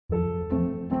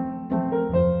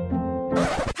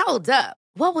Hold up.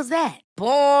 What was that?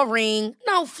 Boring.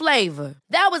 No flavor.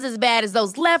 That was as bad as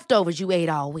those leftovers you ate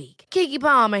all week. Keke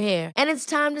Palmer here. And it's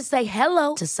time to say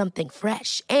hello to something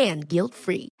fresh and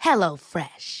guilt-free. Hello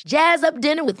Fresh. Jazz up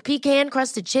dinner with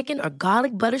pecan-crusted chicken or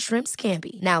garlic butter shrimp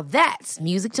scampi. Now that's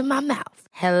music to my mouth.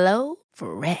 Hello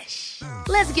Fresh.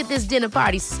 Let's get this dinner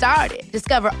party started.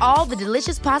 Discover all the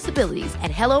delicious possibilities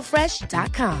at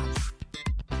hellofresh.com.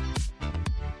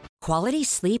 Quality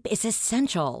sleep is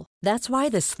essential. That's why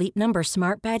the Sleep Number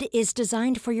Smart Bed is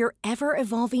designed for your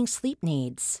ever-evolving sleep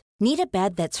needs. Need a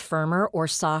bed that's firmer or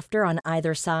softer on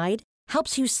either side?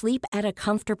 Helps you sleep at a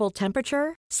comfortable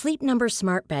temperature? Sleep Number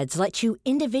Smart Beds let you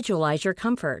individualize your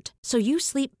comfort, so you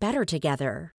sleep better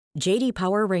together. J.D.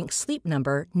 Power ranks Sleep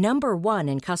Number number 1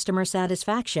 in customer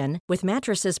satisfaction with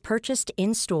mattresses purchased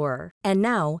in-store. And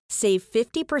now, save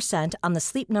 50% on the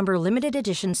Sleep Number Limited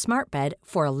Edition Smart Bed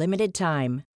for a limited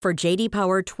time. For J.D.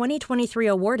 Power 2023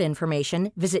 award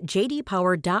information, visit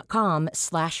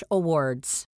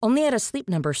jdpower.com/awards. Only at a Sleep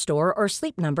Number store or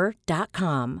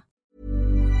sleepnumber.com.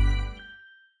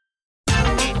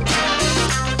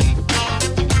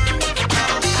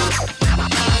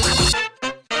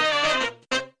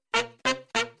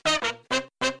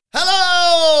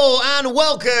 And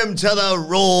welcome to the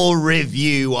Raw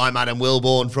Review. I'm Adam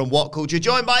Wilborn from What Culture,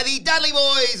 joined by the Dudley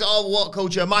Boys of What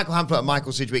Culture, Michael Hamflett and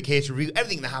Michael Sidgwick, here to review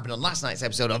everything that happened on last night's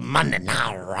episode of Monday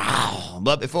Night Raw.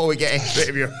 But before we get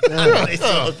into it, this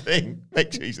sort of thing,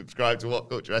 make sure you subscribe to What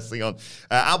Culture Wrestling on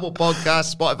Apple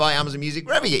Podcasts, Spotify, Amazon Music,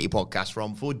 wherever you get your podcasts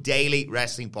from, for daily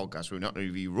wrestling podcasts. We're not going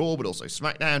to review Raw, but also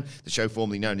SmackDown, the show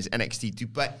formerly known as NXT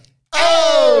 2.0.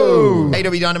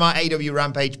 AW Dynamite, AW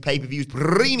Rampage, pay-per-views,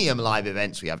 premium live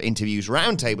events. We have interviews,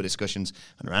 roundtable discussions,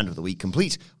 and a round of the week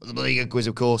complete with a bloody good quiz,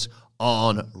 of course,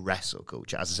 on Wrestle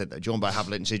Culture. As I said, they're joined by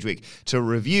Hamflett and Sidgwick to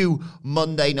review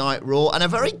Monday Night Raw and a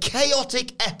very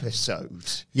chaotic episode.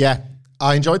 Yeah,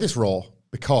 I enjoyed this Raw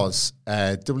because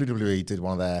WWE did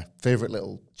one of their favourite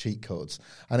little cheat codes.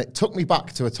 And it took me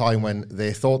back to a time when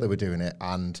they thought they were doing it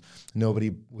and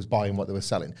nobody was buying what they were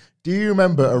selling. Do you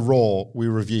remember a Raw we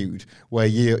reviewed where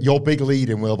your big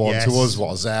lead in Wilborn to us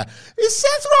was, is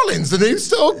Seth Rollins the new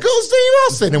Stone Cold Steve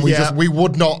Austin? And we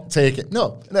would not take it.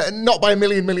 No, not by a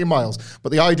million miles.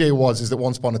 But the idea is that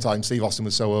once upon a time, Steve Austin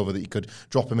was so over that you could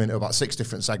drop him into about 6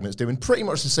 different segments doing pretty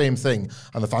much the same thing,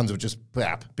 and the fans would just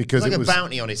because like it was a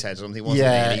bounty on his head or something, wasn't it?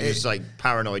 And he was like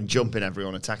paranoid, jumping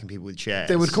everyone, attacking people with chairs.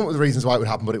 They would come up with reasons why it would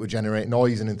happen, but it would generate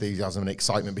noise and enthusiasm and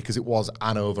excitement because it was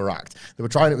an overact. They were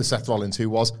trying it with Seth Rollins, who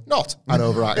was not an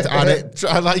overact,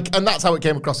 and that's how it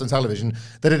came across on television.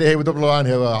 They did it here with Double Line,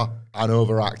 who are an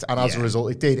overact, and as a result,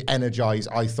 it did energise,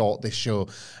 I thought, this show.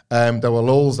 There were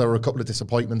lulls, there were a couple of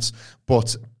disappointments,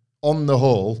 but on the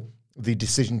whole, the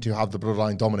decision to have the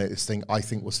Bloodline dominate this thing, I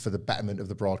think, was for the betterment of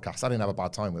the broadcast. I didn't have a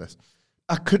bad time with this.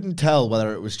 I couldn't tell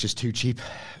whether it was just too cheap,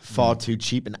 far too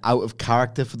cheap, and out of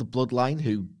character for the Bloodline,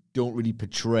 who don't really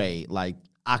portray like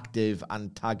active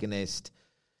antagonist,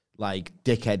 like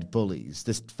dickhead bullies.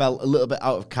 This felt a little bit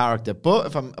out of character, but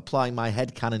if I'm applying my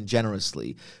headcanon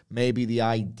generously, maybe the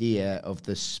idea of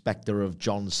the spectre of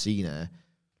John Cena,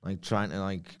 like trying to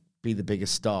like be the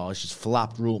biggest star, is just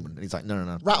flapped Roman, and he's like, no.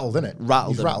 Rattled, isn't it?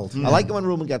 Rattled. He's rattled. I like it when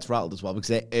Roman gets rattled as well, because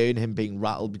they earn him being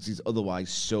rattled, because he's otherwise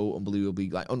so unbelievably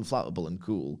like unflappable and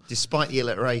cool. Despite the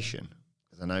alliteration,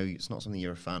 because I know it's not something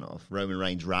you're a fan of, Roman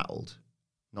Reigns rattled.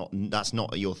 That's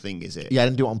not your thing, is it? Yeah, I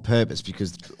didn't do it on purpose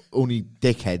because only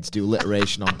dickheads do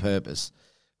alliteration on purpose.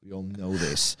 We all know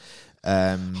this.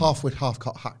 Half-wit,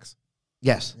 half-cut hacks.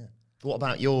 Yes. Yeah. What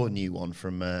about your new one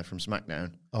from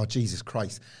SmackDown? Oh, Jesus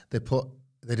Christ. They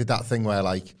did that thing where,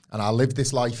 like, and I lived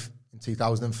this life in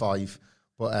 2005,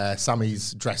 but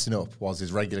Sammy's dressing up was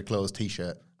his regular clothes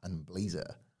T-shirt and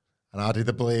blazer. And I did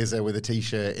the blazer with a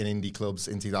T-shirt in indie clubs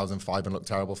in 2005 and looked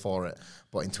terrible for it.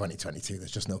 But in 2022,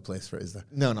 there's just no place for it, is there?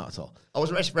 No, not at all. I was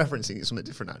referencing it something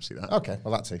different, actually. That. Okay,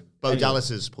 well, that too. Bo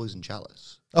Dallas's Poison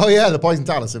Chalice. Oh, yeah, the Poison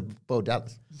Chalice of Bo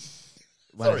Dallas.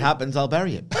 When it happens, I'll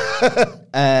bury it.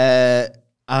 I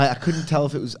couldn't tell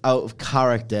if it was out of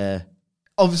character.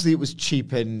 Obviously, it was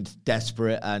cheap and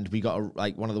desperate, and we got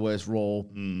one of the worst Raw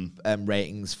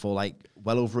ratings for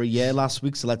well over a year last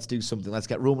week. So let's do something. Let's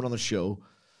get Roman on the show.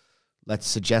 Let's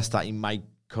suggest that he might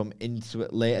come into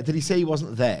it later. Did he say he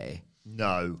wasn't there?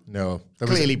 No.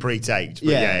 Clearly pre-taped.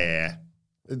 Yeah.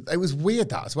 It was weird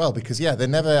that as well because, they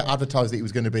never advertised that he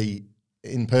was going to be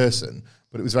in person,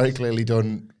 but it was very clearly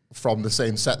done from the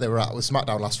same set they were at with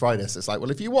SmackDown last Friday. So it's like,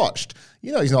 well, if you watched,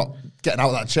 he's not getting out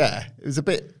of that chair. It was a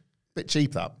bit Bit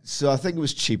cheap, that. So I think it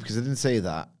was cheap because I didn't say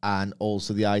that. And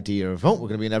also the idea of, we're going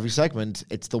to be in every segment.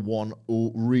 It's the one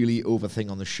really over thing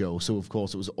on the show. So, of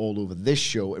course, it was all over this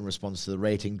show in response to the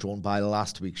rating drawn by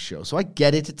last week's show. So I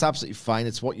get it. It's absolutely fine.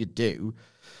 It's what you do.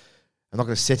 I'm not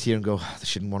going to sit here and go, they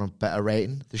shouldn't want a better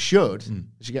rating. They should.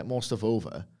 They should get more stuff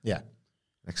over. Yeah.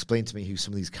 Explain to me who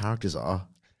some of these characters are.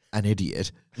 An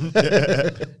idiot.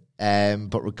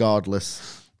 But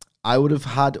regardless, I would have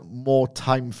had more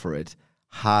time for it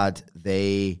had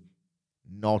they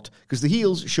not... Because the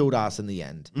heels showed ass in the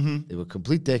end. They were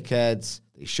complete dickheads.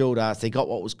 They showed ass. They got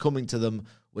what was coming to them,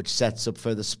 which sets up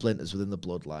further splinters within the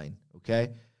bloodline.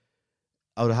 Okay?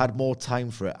 I would have had more time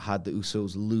for it had the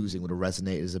Usos losing would have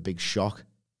resonated as a big shock.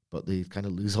 But they kind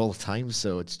of lose all the time,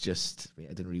 so it's just... it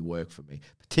didn't really work for me.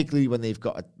 Particularly when they've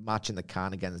got a match in the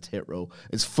can against Hit Row.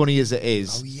 As funny as it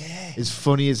is... Oh, yeah. As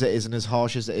funny as it is and as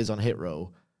harsh as it is on Hit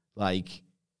Row, like...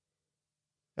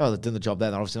 Oh, they've done the job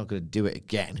there. They're obviously not going to do it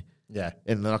again. Yeah.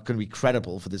 And they're not going to be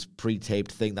credible for this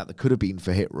pre-taped thing that they could have been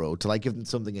for Hit Row to like give them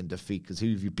something in defeat, because who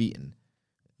have you beaten?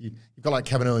 You've got like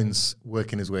Kevin Owens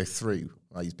working his way through.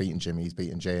 Like he's beaten Jimmy, he's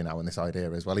beaten Jay now in this idea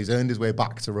as well. He's earned his way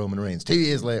back to Roman Reigns 2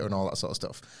 years later and all that sort of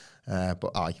stuff.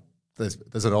 But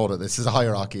there's an order. This is a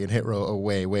hierarchy, and Hit Row are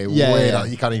way down.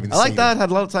 You can't even see. I like that. them.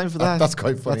 Had a lot of time for that. That's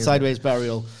quite funny. That sideways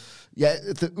burial. Yeah,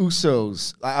 the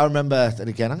Usos. I remember, and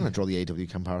again, I'm going to draw the AW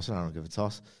comparison. I don't give a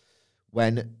toss.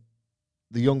 When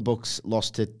the Young Bucks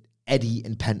lost to Eddie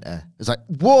and Penta, it was like,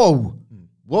 whoa.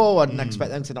 I didn't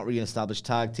expect them to not really an established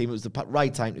tag team. It was the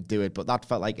right time to do it, but that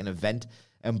felt like an event.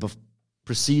 And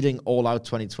preceding All Out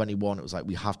 2021, it was like,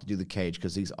 we have to do the cage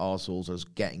because these arseholes are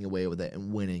getting away with it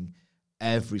and winning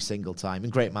every single time, in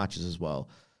great matches as well.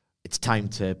 It's time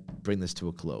to bring this to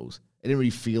a close. It didn't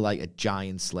really feel like a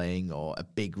giant slaying or a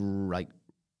big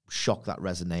shock that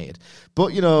resonated.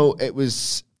 But, it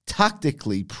was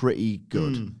tactically pretty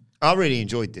good. I really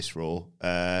enjoyed this Raw.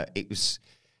 It was,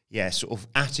 sort of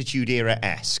Attitude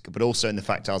Era-esque, but also in the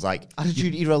fact I was like...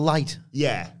 Attitude Era light.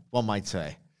 Yeah. One might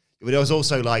say. But I was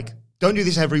also like, don't do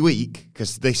this every week,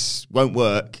 because this won't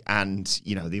work. And,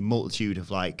 the multitude of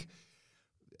what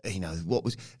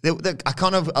was... I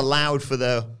kind of allowed for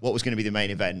what was going to be the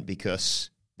main event, because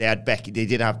they had Becky. They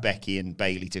did have Becky and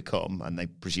Bayley to come, and they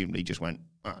presumably just went,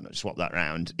 swap that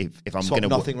round. If I'm going to...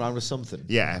 nothing round with something.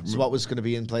 Yeah. So what was going to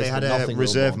be in place? They had a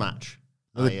reserve match.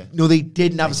 No, they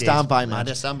didn't have a standby match. They had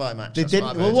a standby match. They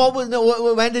didn't. Well,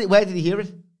 where did he hear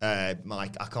it?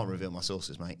 Mike, I can't reveal my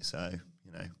sources, mate. So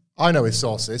I know his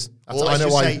sources.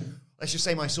 Let's just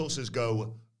say my sources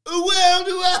go, well,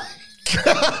 do I?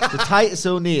 The Titus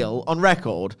O'Neil on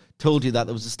record told you that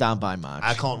there was a standby match.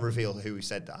 I can't reveal who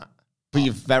said that. But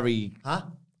you're very... Huh?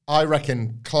 I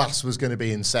reckon Class was going to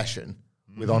be in session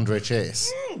with Andre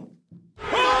Chase.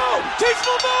 Oh,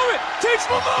 teachable moment!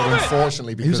 But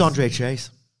unfortunately, because... Who's Andre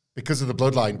Chase? Because of the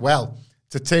bloodline. Well,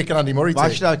 to take an Andy Murray...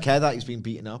 Why should I care that he's been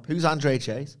beaten up? Who's Andre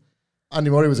Chase? Andy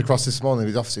Murray was across this morning.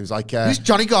 He was like... Who's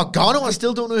Johnny Gargano? I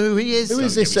still don't know who he is. Who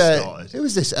is this?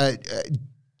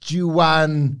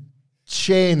 Juwan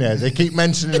Chainer? They keep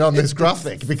mentioning on this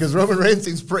graphic because Roman Reigns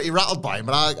seems pretty rattled by him.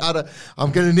 But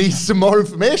I'm going to need some more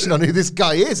information on who this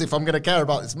guy is if I'm going to care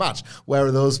about this match. Where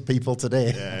are those people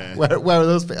today? Yeah. Where are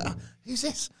those people? Who's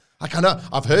this?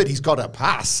 I've heard he's got a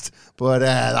past, but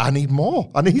I need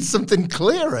more. I need something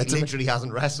clearer. He literally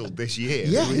hasn't wrestled this year.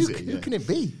 Yeah, who can it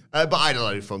be? But I had a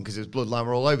load of fun because it was Bloodline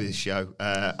were all over this show.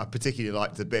 I particularly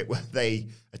liked the bit where they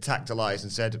attacked Elias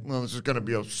and said, well, this is going to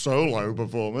be a solo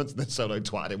performance. And then Solo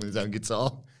twatted him with his own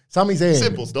guitar. Sami Zayn.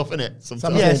 Simple stuff, innit?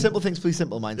 Sometimes. Yeah, simple things, please,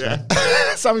 simple minds. Yeah.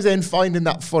 Sami Zayn finding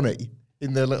that funny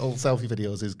in their little selfie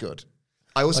videos is good.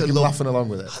 I also love laughing along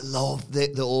with it. I love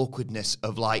the awkwardness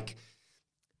of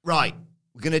right,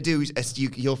 we're going to do,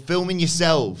 you're filming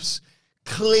yourselves.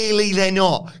 Clearly they're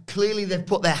not. Clearly they've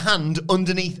put their hand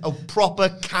underneath a proper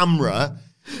camera.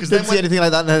 Didn't see anything like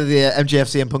that in the MJF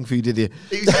CM Punk feud, did you?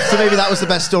 So maybe that was the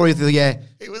best story of the year.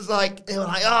 It was like, they were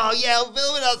like, oh yeah, we're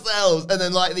filming ourselves. And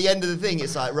then at the end of the thing,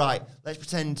 it's like, right, let's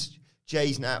pretend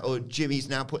Jimmy's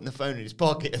now putting the phone in his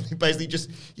pocket. And they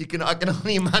basically I can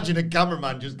only imagine a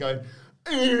cameraman just going,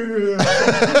 are we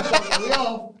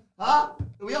off? Huh? Are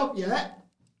we off yet?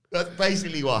 That's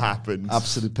basically what happened.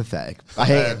 Absolutely pathetic. I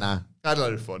hate it now. I had a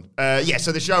load of fun.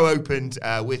 So the show opened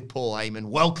with Paul Heyman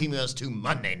welcoming us to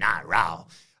Monday Night Raw.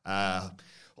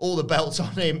 All the belts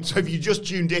on him. So if you just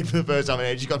tuned in for the first time,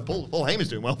 you've got Paul Heyman's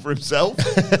doing well for himself.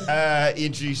 He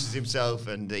introduces himself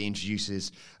and he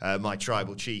introduces my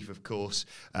tribal chief, of course.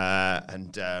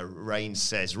 And Reigns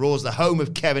says, Raw's the home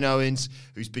of Kevin Owens,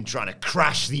 who's been trying to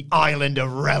crash the island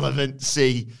of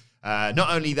relevancy. Not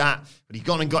only that, but he's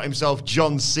gone and got himself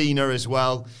John Cena as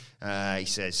well. He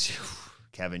says,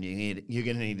 Kevin. You're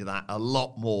going to need that a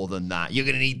lot more than that. You're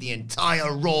going to need the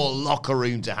entire Raw locker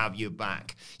room to have you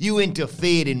back. You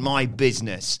interfered in my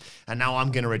business, and now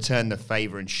I'm going to return the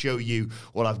favor and show you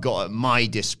what I've got at my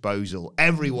disposal.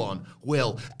 Everyone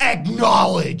will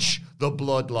acknowledge the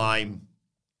bloodline.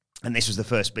 And this was the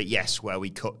first bit, yes, where we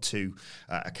cut to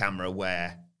a camera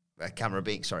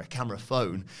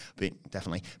phone,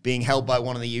 being held by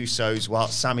one of the Usos while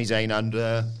Sami Zayn and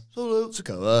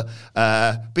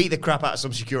Sikoa beat the crap out of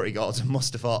some security guards and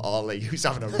Mustafa Ali, who's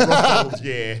having a rough old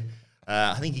year.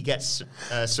 I think he gets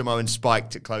Samoan Spike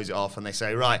to close it off, and they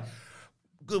say, right,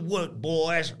 good work,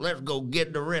 boys. Let's go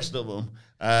get the rest of them.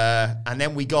 And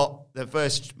then we got the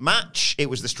first match. It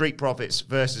was the Street Profits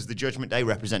versus the Judgment Day,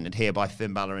 represented here by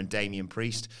Finn Balor and Damian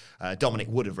Priest. Dominic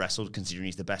would have wrestled, considering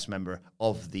he's the best member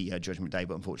of the Judgment Day,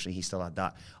 but unfortunately he still had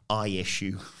that eye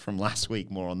issue from last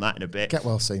week. More on that in a bit. Get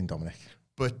well seen, Dominic.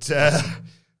 But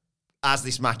as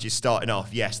this match is starting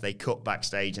off, yes, they cut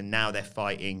backstage, and now they're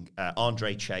fighting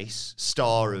Andre Chase,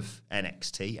 star of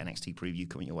NXT. NXT preview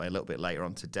coming your way a little bit later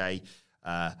on today.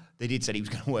 They did say he was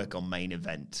going to work on main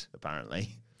event,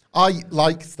 apparently. I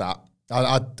liked that.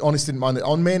 I honestly didn't mind it.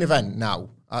 On main event now,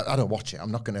 I don't watch it.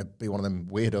 I'm not going to be one of them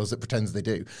weirdos that pretends they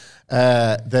do.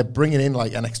 They're bringing in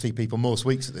like NXT people most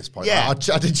weeks at this point. Yeah.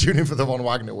 I did tune in for the Von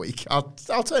Wagner week. I'll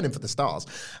turn in for the stars.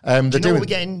 Do you know what we're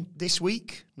getting this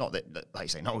week? Not that, like I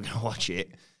say, not we're going to watch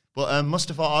it, but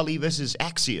Mustafa Ali versus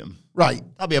Axiom. Right.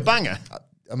 That'd be a banger.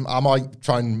 I might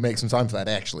try and make some time for that,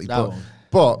 actually. That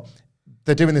But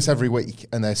they're doing this every week,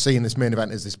 and they're seeing this main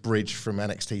event as this bridge from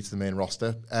NXT to the main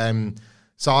roster.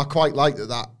 So I quite like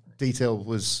that detail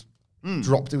was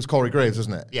dropped. It was Corey Graves,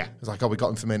 wasn't it? Yeah. It was like, oh, we got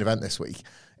him for main event this week.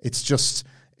 It's just,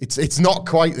 it's not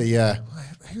quite the,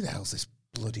 who the hell's this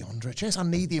bloody Andre Chase? I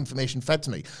need the information fed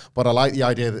to me. But I like the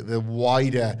idea that the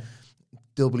wider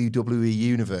WWE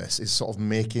universe is sort of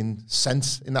making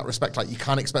sense in that respect. Like, you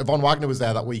can't expect... Von Wagner was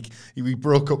there that week. He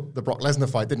broke up the Brock Lesnar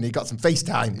fight, didn't he? He got some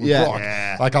FaceTime with Brock.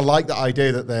 Yeah. Like, I like the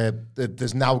idea that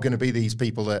there's now going to be these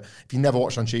people that, if you never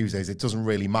watch on Tuesdays, it doesn't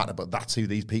really matter, but that's who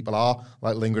these people are,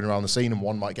 like, lingering around the scene, and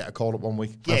one might get a call up one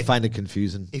week. Yeah, I find it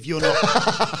confusing. If you're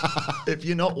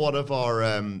not one of our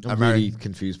I'm really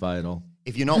confused by it all.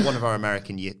 If you're not one of our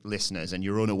American listeners and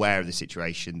you're unaware of the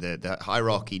situation, the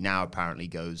hierarchy now apparently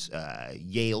goes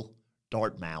Yale,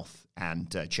 Dartmouth, and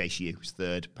Chase U is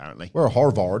third, apparently. We're a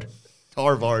Harvard.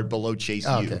 Harvard below Chase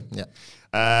U. Okay,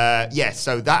 yeah.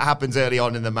 So that happens early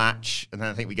on in the match, and then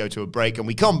I think we go to a break, and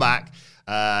we come back.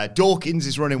 Dawkins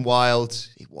is running wild.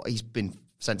 He's been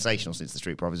sensational since the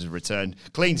Street Profits have returned.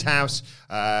 Cleans house,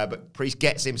 but Priest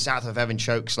gets him south of heaven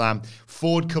chokeslam.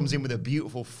 Ford comes in with a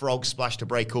beautiful frog splash to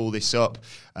break all this up.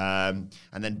 And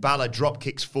then Balor drop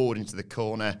kicks Ford into the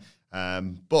corner.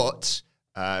 But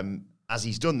as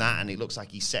he's done that, and it looks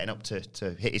like he's setting up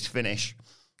to hit his finish,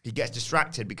 he gets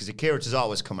distracted because Akira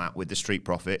Tozawa's come out with the Street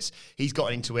Profits. He's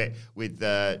got into it with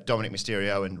Dominic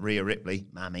Mysterio and Rhea Ripley,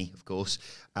 Mammy, of course.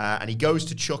 And he goes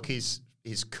to chuck his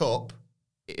cup,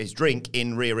 his drink,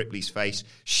 in Rhea Ripley's face.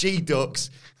 She ducks,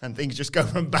 and things just go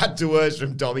from bad to worse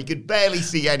from Dom. He could barely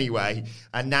see anyway,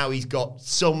 and now he's got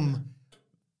some,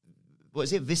 what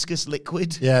is it, viscous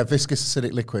liquid? Yeah, viscous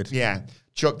acidic liquid. Yeah,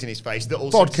 chucked in his face. That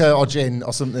also Vodka or gin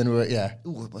or something, yeah.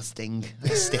 Ooh, a sting, a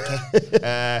bit sticky.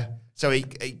 So he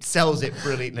sells it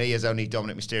brilliantly, as only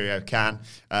Dominic Mysterio can,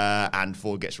 and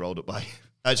Ford gets rolled up by...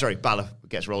 Balor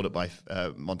gets rolled up by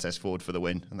Montez Ford for the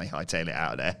win, and they hightail it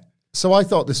out of there. So I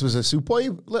thought this was a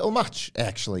superb little match,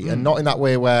 actually, and not in that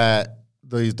way where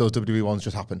those WWE ones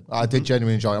just happen. I did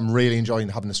genuinely enjoy it. I'm really enjoying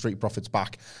having the Street Profits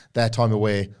back. Their time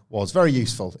away was very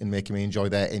useful in making me enjoy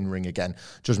their in-ring again.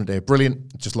 Judgment Day,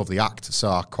 brilliant. Just love the act, so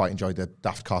I quite enjoyed the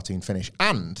daft cartoon finish.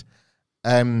 And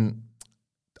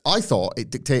I thought it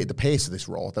dictated the pace of this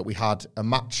Raw, that we had a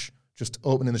match just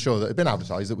opening the show that had been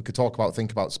advertised, that we could talk about,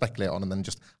 think about, speculate on, and then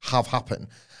just have happen.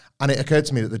 And it occurred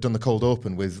to me that they'd done the cold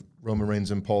open with Roman Reigns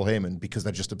and Paul Heyman because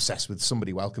they're just obsessed with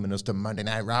somebody welcoming us to Monday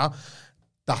Night Raw.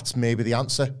 That's maybe the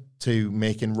answer to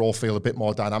making Raw feel a bit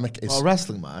more dynamic. Is a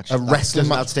wrestling match. A wrestling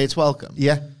match. States welcome.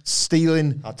 Yeah.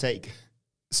 Stealing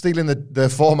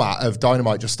the format of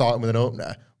Dynamite, just starting with an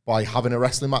opener by having a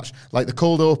wrestling match. Like the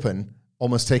cold open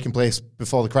almost taking place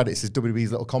before the credits is WWE's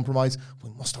little compromise.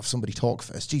 We must have somebody talk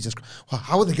first. Jesus Christ. Well,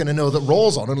 how are they going to know that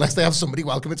Raw's on unless they have somebody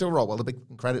welcome it to Raw? Well, the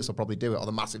big credits will probably do it, or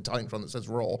the massive Titantron that says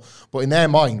Raw. But in their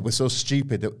mind, we're so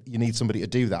stupid that you need somebody to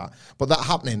do that. But that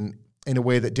happening in a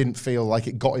way that didn't feel like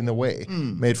it got in the way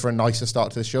made for a nicer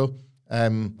start to the show.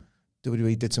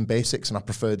 WWE did some basics, and I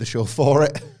preferred the show for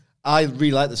it. I really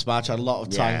liked this match. I had a lot of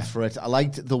time for it. I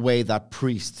liked the way that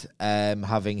Priest,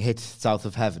 having hit South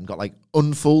of Heaven, got like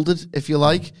unfolded, if you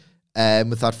like.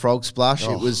 with that frog splash.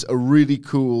 It was a really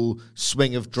cool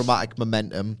swing of dramatic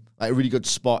momentum, like a really good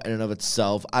spot in and of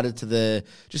itself, added to the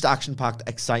just action-packed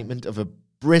excitement of a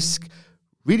brisk,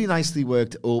 really nicely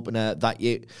worked opener that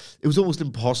it was almost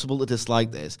impossible to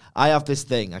dislike this. I have this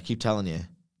thing, I keep telling you,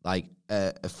 like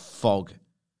a fog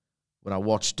when I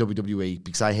watch WWE,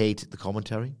 because I hate the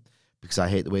commentary, because I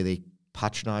hate the way they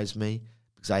patronize me,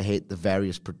 because I hate the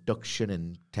various production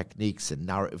and techniques and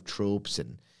narrative tropes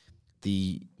and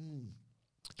the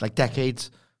like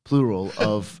decades, plural,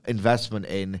 of investment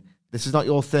in this is not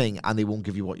your thing and they won't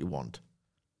give you what you want.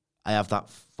 I have that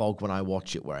fog when I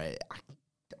watch it where it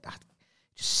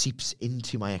just seeps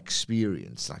into my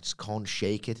experience. I just can't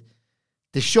shake it.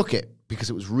 They shook it because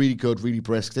it was really good, really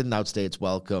brisk, didn't outstay its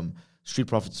welcome. Street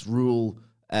Profits rule,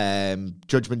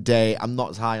 Judgment Day, I'm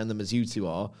not as high on them as you two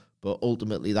are, but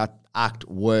ultimately that act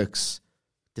works.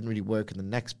 Didn't really work in the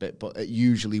next bit, but it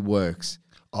usually works.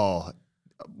 Oh,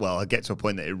 well, I'll get to a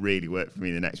point that it really worked for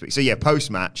me the next week. So, yeah,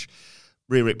 post-match,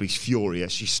 Rhea Ripley's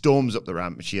furious. She storms up the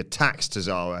ramp and she attacks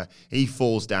Tozawa. He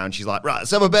falls down. She's like, right,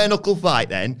 let's have a bare-knuckle fight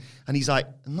then. And he's like,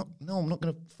 I'm not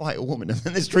going to fight a woman. And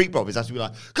then the Street Profits has to be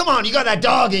like, come on, you got that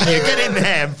dog in here. Get in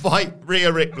there and fight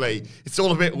Rhea Ripley. It's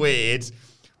all a bit weird.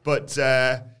 But,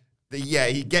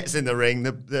 he gets in the ring.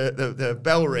 The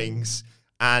bell rings.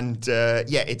 And,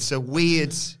 it's a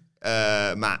weird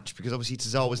match because obviously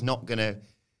Tozawa's not going to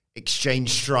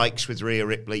exchange strikes with Rhea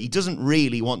Ripley. He doesn't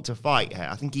really want to fight her.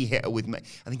 I think he hit her with...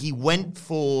 I think he went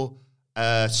for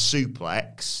a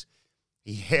suplex.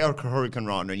 He hit her Hurricane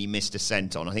Rana and he missed a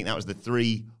senton. I think that was the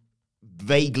three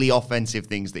vaguely offensive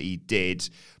things that he did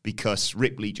because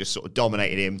Ripley just sort of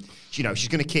dominated him. You know, she's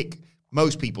going to kick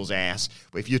most people's ass,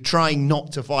 but if you're trying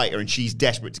not to fight her and she's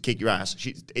desperate to kick your ass,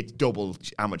 it's double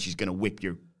how much she's going to whip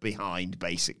you behind,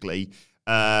 basically.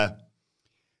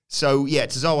 So, yeah,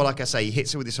 Tozawa, like I say, he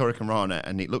hits her with his Hurricane Rana,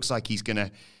 and it looks like he's going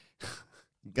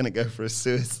to go for a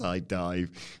suicide dive.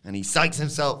 And he psychs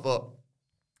himself up,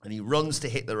 and he runs to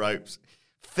hit the ropes.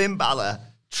 Finn Balor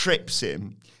trips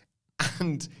him,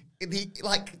 and he,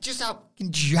 like, just how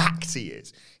jacked he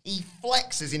is. He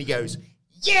flexes, and he goes,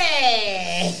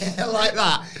 yeah, like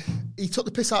that. He took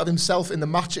the piss out of himself in the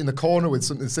match in the corner with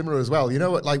something similar as well. You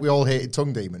know what? Like, we all hated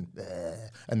Tongue Demon.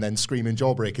 And then Screaming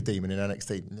Jawbreaker Demon in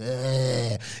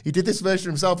NXT. He did this version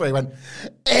himself where he went,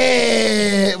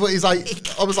 but he's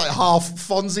like, I was like half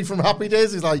Fonzie from Happy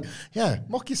Days. He's like, yeah,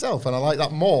 mock yourself. And I like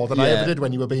that more than I ever did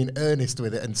when you were being earnest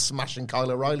with it and smashing Kyle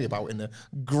O'Reilly about in a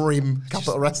grim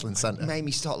Capital Wrestling Centre. Made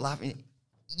me start laughing.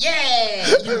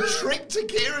 Yeah, you tricked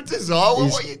Akira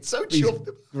Tozawa. What, you're so chuffed.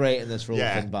 Great in this role,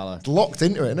 Finn Balor. Locked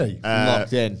into it, isn't he?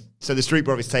 Locked in. So the Street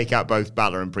Profits take out both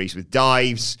Balor and Priest with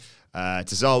dives.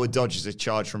 Tozawa dodges a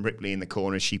charge from Ripley in the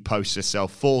corner. She posts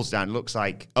herself, falls down. Looks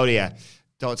like,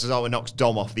 Tozawa knocks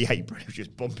Dom off the apron, who's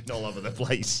just bumping all over the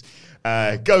place.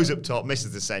 Goes up top,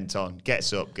 misses the senton,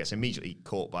 gets up, gets immediately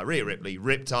caught by Rhea Ripley.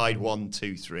 Riptide 1,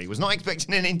 2, 3. Was not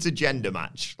expecting an intergender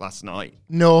match last night.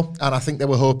 No, and I think they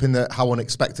were hoping that how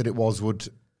unexpected it was would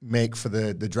make for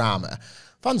the drama.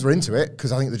 Fans were into it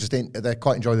because I think they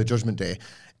quite enjoy the Judgment Day.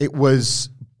 It was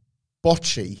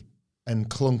botchy and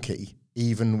clunky,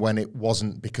 even when it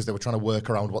wasn't, because they were trying to work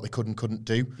around what they could and couldn't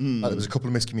do. Like, there was a couple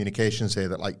of miscommunications here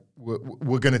that, like,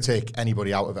 we're going to take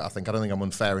anybody out of it, I think. I don't think I'm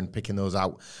unfair in picking those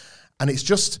out. And it's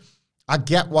just, I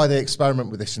get why they experiment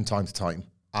with this from time to time.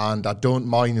 And I don't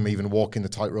mind them even walking the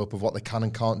tightrope of what they can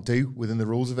and can't do within the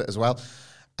rules of it as well.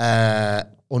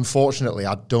 Unfortunately,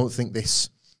 I don't think this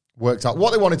worked out.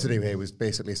 What they wanted to do here was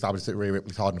basically establish that Rhea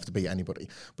Ripley's hard enough to beat anybody.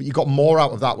 But you got more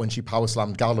out of that when she power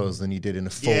slammed Gallows than you did in a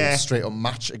full straight up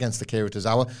match against Akira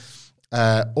Tozawa.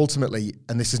 Ultimately,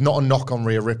 and this is not a knock on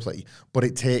Rhea Ripley, but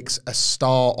it takes a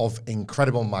star of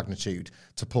incredible magnitude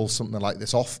to pull something like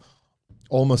this off.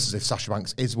 Almost as if Sasha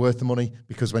Banks is worth the money,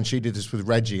 because when she did this with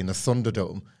Reggie in the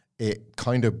Thunderdome, it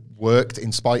kind of worked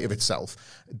in spite of itself.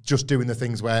 Just doing the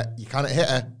things where you cannot hit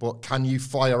her, but can you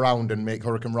fly around and make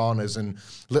Hurricane Ranas and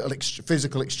little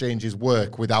physical exchanges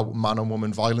work without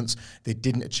man-on-woman violence? They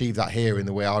didn't achieve that here in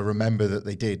the way I remember that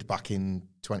they did back in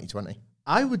 2020.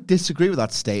 I would disagree with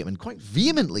that statement quite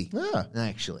vehemently,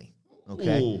 actually.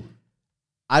 Okay? Ooh.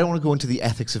 I don't want to go into the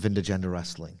ethics of intergender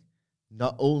wrestling.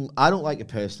 I don't like it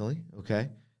personally, okay?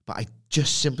 But I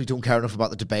just simply don't care enough about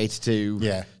the debate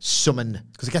to summon...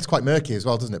 Because it gets quite murky as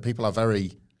well, doesn't it? People have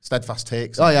very steadfast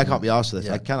takes. Oh, yeah, I can't be arsed with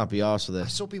this. I cannot be arsed with this. I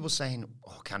saw people saying,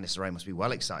 Candice LeRae must be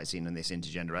well excited seeing this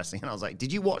intergender wrestling. And I was like,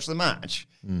 did you watch the match?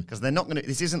 Because they're not going to...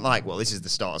 This isn't like, this is the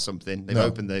start of something. They've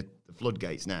opened the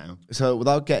floodgates now. So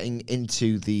without getting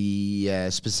into the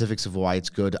specifics of why it's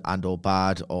good and or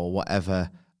bad or whatever,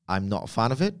 I'm not a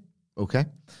fan of it, okay?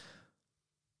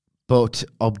 But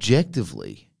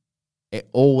objectively, it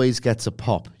always gets a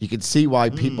pop. You can see why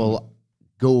people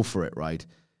go for it, right?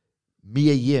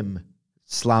 Mia Yim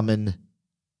slamming,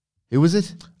 who was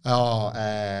it?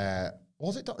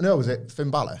 Was it? No, was it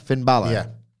Finn Balor? Finn Balor. Yeah.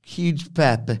 Huge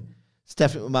pep.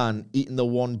 Stephanie McMahon eating the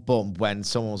one bump when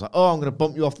someone was like, oh, I'm going to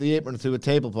bump you off the apron through a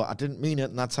table, but I didn't mean it,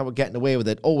 and that's how we're getting away with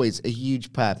it. Always a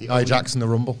huge pep. Nia Jackson, the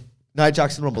Rumble. Nia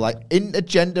Jackson Rumble. Like,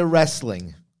 intergender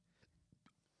wrestling,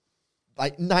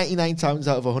 like 99 times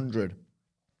out of 100,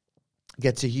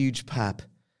 gets a huge pep.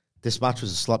 This match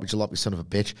was a sloppy jalopy son of a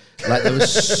bitch. Like, there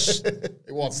was It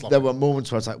was sloppy. there were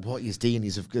moments where I was like, what is doing?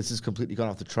 This has completely gone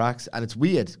off the tracks. And it's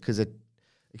weird because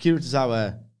Akira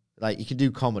Tozawa, like, you can do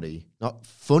comedy, not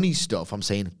funny stuff. I'm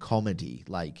saying comedy,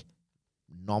 like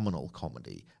nominal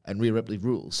comedy. And Rhea Ripley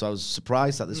rules. So I was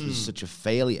surprised that this was such a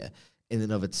failure in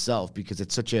and of itself, because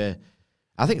it's such a,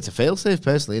 I think it's a failsafe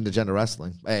personally, intergender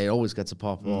wrestling. It always gets a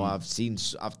pop. Or I've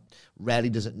rarely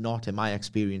does it not, in my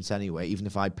experience anyway, even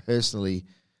if I personally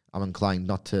am inclined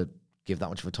not to give that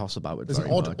much of a toss about it. There's an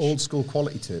odd old school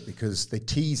quality to it, because they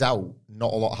tease out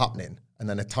not a lot happening, and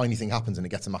then a tiny thing happens and it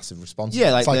gets a massive response.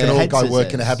 Yeah, it's like an old guy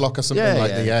working a scissors. headlock or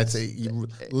something.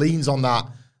 He leans on that,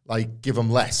 like, give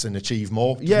them less and achieve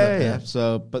more. Yeah.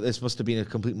 So, but this must have been a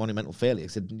complete monumental failure,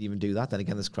 because they didn't even do that. Then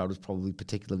again, this crowd was probably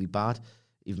particularly bad,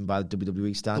 even by the WWE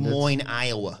Des standards. Moines,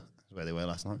 Iowa is where they were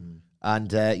last night. And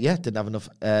didn't have enough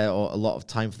or a lot of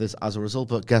time for this as a result.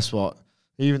 But guess what?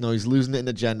 Even though he's losing it in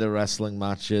agenda wrestling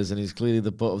matches and he's clearly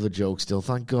the butt of the joke still,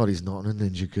 thank God he's not in a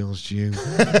ninja costume.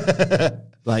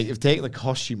 Like, you've taken the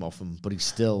costume off him, but he's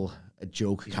still a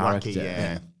joke character. Wacky,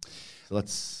 yeah. So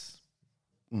let's...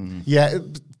 Yeah,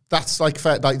 that's like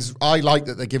fair. Like, I like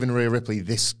that they're giving Rhea Ripley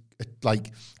this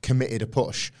like committed a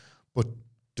push, but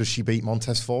does she beat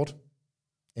Montez Ford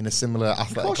in a similar Of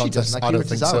athletic course she contest? doesn't. I don't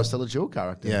think so. Tozawa's still a joke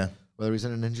character. Yeah. Whether he's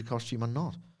in a ninja costume or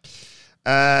not.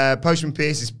 Postman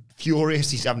Pierce is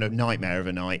furious. He's having a nightmare of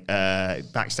a night.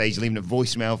 Backstage, leaving a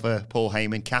voicemail for Paul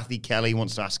Heyman. Kathy Kelly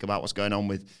wants to ask about what's going on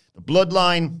with the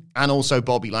Bloodline, and also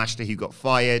Bobby Lashley, who got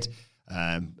fired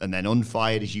and then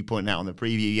unfired, as you pointed out on the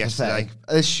preview yesterday.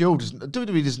 This show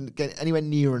WWE doesn't get anywhere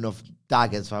near enough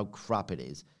daggers for how crap it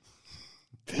is.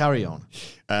 Carry on.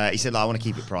 He said, I want to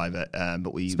keep it private,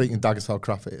 but we... Speaking of daggers, how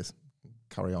crap it is.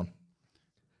 Carry on.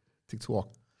 TikTok.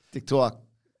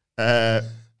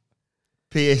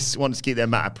 Pierce wanted to keep their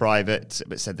matter private,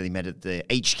 but said that he met at the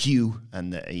HQ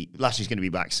and that Lashley's going to be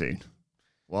back soon.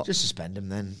 What? Just suspend him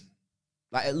then.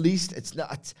 Like, at least it's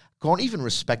not... Can't even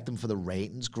respect them for the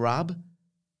ratings grab,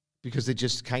 because they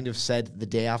just kind of said the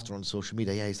day after on social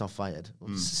media, yeah, he's not fired. Well,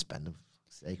 just suspend him, for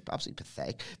fuck's sake. Absolutely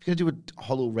pathetic. If you're going to do a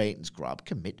hollow ratings grab,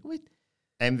 commit to it.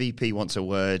 MVP wants a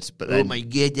word, but then... Oh my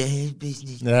God, the hair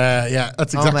business. Yeah,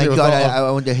 that's exactly oh my what God, I thought.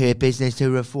 I want the hair business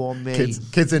to reform me.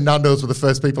 Kids in Nando's were the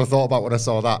first people I thought about when I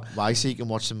saw that. Why? So you can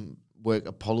watch them work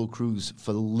Apollo Crews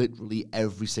for literally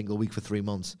every single week for 3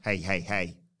 months.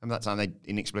 Hey. Remember that time they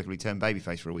inexplicably turned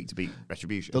babyface for a week to beat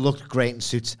Retribution? They looked great in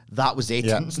suits. That was it.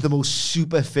 Yeah. It's the most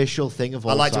superficial thing of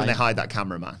all I liked it time. when they hired that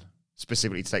cameraman,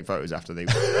 specifically to take photos after they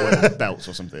won belts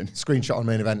or something. Screenshot on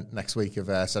main event next week of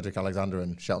Cedric Alexander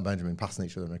and Shelton Benjamin passing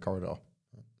each other in a corridor.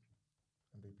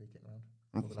 MVP getting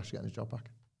around. Will actually getting his job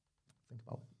back? Think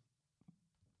about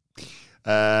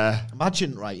it.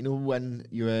 Imagine, right, you know, when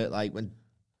you were like, when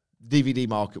DVD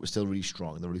market was still really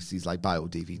strong, and there were these like bio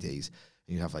DVDs,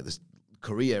 and you have like this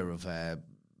career of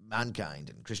Mankind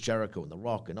and Chris Jericho and The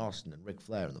Rock and Austin and Ric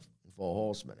Flair and the Four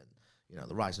Horsemen and, you know,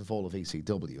 the rise and fall of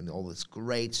ECW and all this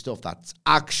great stuff that's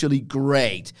actually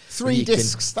great. Three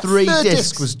discs. That Three third discs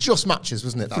disc was just matches,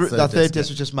 wasn't it? That third disc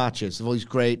was just matches of all these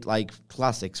great like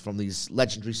classics from these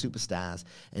legendary superstars,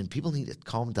 and people need to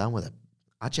calm down with their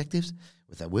adjectives,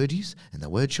 with their word use and their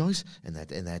word choice, and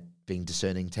their being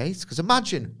discerning tastes. Because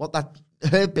imagine what that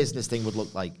her business thing would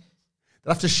look like.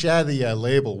 They'd have to share the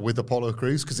label with Apollo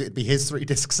Crews, because it'd be his 3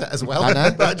 disc set as well. I know.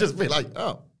 That'd just be like,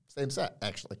 oh, same set,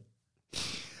 actually.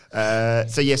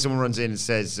 Someone runs in and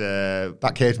says...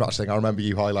 That cage match thing, I remember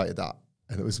you highlighted that.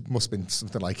 And it must have been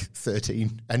something like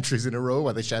 13 entries in a row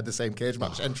where they shared the same cage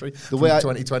match entry The way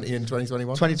 2020 and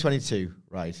 2021. 2022,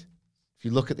 right? If you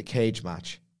look at the cage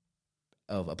match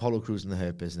of Apollo Crews and the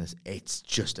Hurt Business, it's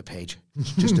just a page.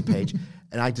 Just a page.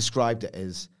 And I described it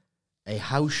as a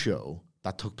house show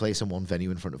that took place in one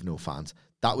venue in front of no fans.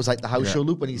 That was like the house show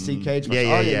loop when you see cage match.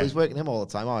 Yeah. He was working him all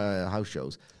the time. House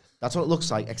shows. That's what it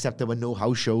looks like, except there were no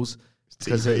house shows.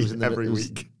 Because it was every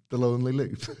week. The lonely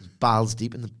loop. Balls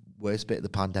deep in the worst bit of the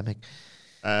pandemic.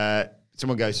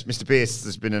 Someone goes, Mr. Pierce,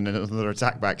 there's been another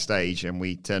attack backstage, and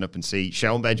we turn up and see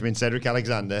Shelton Benjamin, Cedric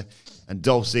Alexander, and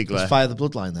Dolph Ziggler Let's fire the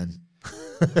bloodline then.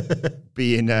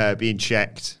 being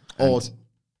checked. Or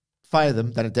fire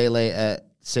them, then a day later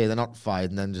say they're not fired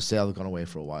and then just say, they've gone away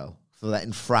for a while for their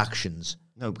infractions.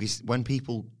 No, because when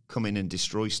people come in and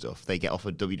destroy stuff, they get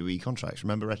offered WWE contracts.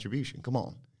 Remember Retribution? Come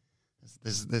on.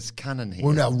 There's canon here.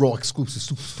 We're now Raw exclusive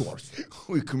superstars.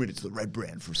 We're committed to the red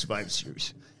brand from Survivor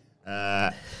Series.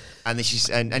 And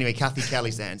anyway, Kathy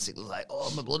Kelly's there and she's like,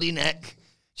 oh, my bloody neck.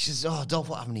 She says, oh, Dolph,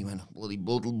 what happened? He went, bloody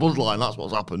bloodline, that's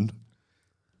what's happened.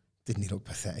 Didn't he look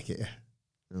pathetic here?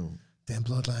 Oh. Damn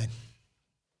bloodline.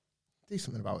 Do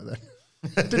something about it then.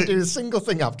 Didn't do a single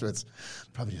thing afterwards.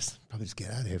 Probably just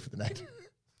get out of here for the night.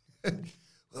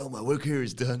 Well, my work here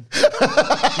is done.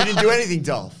 You didn't do anything,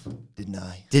 Dolph. Didn't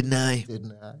I? I'm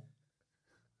going to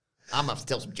have to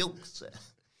tell some jokes. There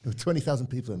were 20,000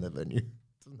 people in the venue.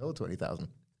 No, 20,000.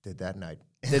 Did that night.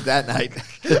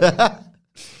 The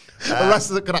rest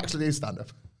of it could actually do stand-up.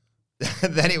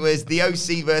 Then it was the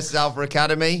OC versus Alpha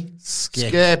Academy.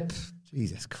 Skip.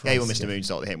 Jesus Christ. Yeah, well, Mr.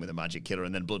 Moonsault hit him with a magic killer,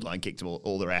 and then Bloodline kicked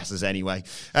all their asses anyway.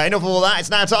 Enough of all that. It's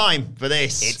now time for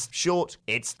this. It's short,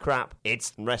 it's crap,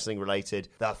 it's wrestling related.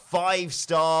 The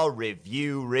 5-star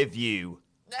review.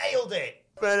 Nailed it.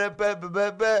 I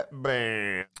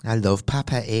love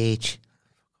Papa H.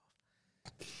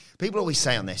 People always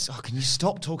say on this, can you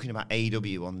stop talking about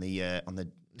AEW on the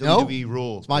No, WWE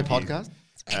Raw? it's my review? podcast.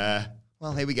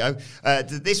 Well, here we go.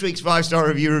 This week's 5-star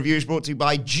review is brought to you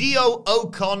by Gio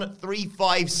Ocon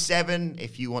 357.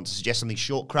 If you want to suggest something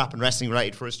short, crap, and wrestling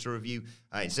related for us to review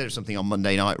instead of something on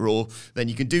Monday Night Raw, then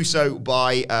you can do so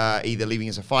by either leaving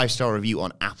us a 5-star review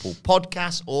on Apple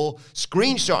Podcasts or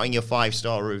screenshotting your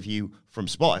 5-star review from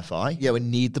Spotify. Yeah, we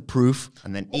need the proof.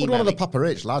 And then What would one of the Papa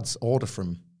H lads order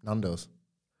from Nando's?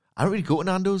 I don't really go to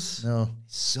Nando's. No.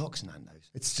 Sucks, Nando's.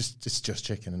 It's just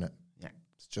chicken, isn't it? Yeah.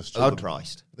 It's just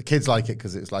Overpriced. The kids like it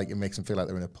because it's like it makes them feel like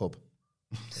they're in a pub.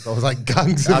 It's always like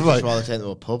gangs I'd of just like rather take them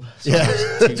to a pub. So Yeah.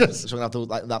 so I'm going to have to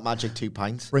like that magic 2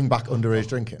 pints. bring back underage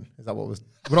drinking. Is that what was?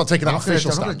 We're not taking that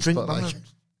official I'm not stance, drink, but I'm like. not-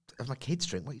 Have my kids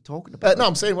drink? What are you talking about? No,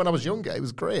 I'm saying when I was younger, it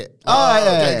was great.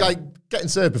 Yeah. Like getting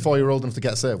served before you were old enough to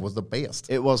get served was the best.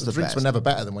 It was the drinks best. were never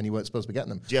better than when you weren't supposed to be getting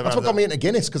them. you ever That's have what got the- me into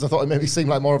Guinness because I thought it made me seem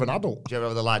like more of an adult. Do you ever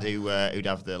have the lad who'd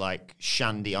have the like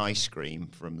shandy ice cream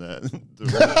from the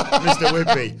Mr.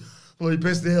 Whippy? Bloody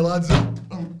pissed here, lads.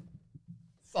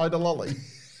 Cider lolly.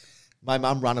 My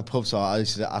mum ran a pub, so I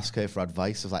used to ask her for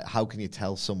advice. I was like, how can you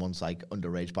tell someone's like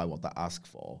underage by what they ask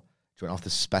for? Do you have to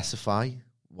specify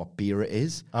what beer it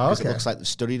is? Oh, Because okay. it looks like they've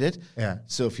studied it. Yeah.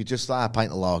 So if you just like a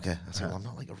pint of lager, I said, well, I'm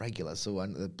not like a regular. So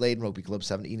I'm the Bladen Rugby Club,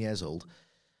 17 years old.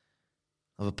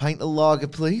 Have a pint of lager,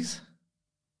 please.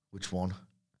 Which one?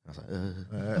 I was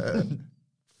like,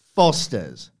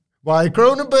 Foster's. Why,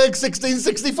 Cronenberg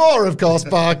 1664, of course,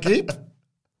 barkeep.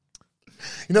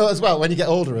 You know, as well, when you get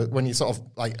older, when you're sort of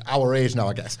like our age now,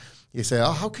 I guess, you say,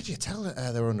 how could you tell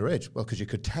that they were underage? Well, because you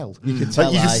could tell. You could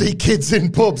tell, you just aye. see kids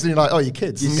in pubs and you're like, your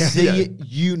kids. You see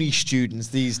uni students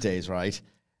these days, right?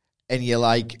 And you're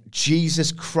like,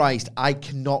 Jesus Christ, I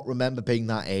cannot remember being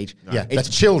that age. Yeah, they're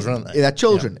children, aren't they? Yeah, they're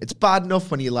children. It's bad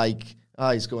enough when you're like,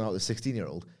 he's going out with a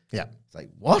 16-year-old. Yeah. It's like,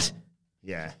 what?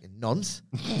 Yeah. Nonce.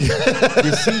 You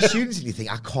see students and you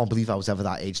think, I can't believe I was ever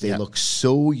that age. They look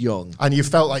so young. And you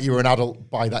felt like you were an adult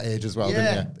by that age as well,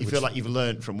 didn't you? You feel like you've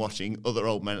learned from watching other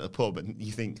old men at the pub, and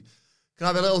you think, can I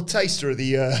have a little taster of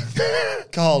the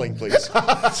Carling, please?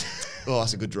 Oh,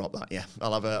 that's a good drop, that, yeah.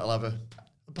 I'll have a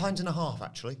pint and a half,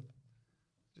 actually.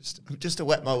 Just to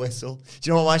wet my whistle. Do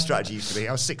you know what my strategy used to be?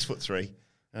 I was 6'3",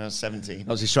 I was 17. That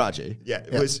was his strategy. Yeah,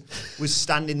 it was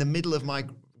stand in the middle of my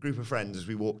group of friends as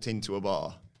we walked into a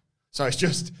bar. So it's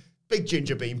just big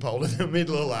ginger bean pole in the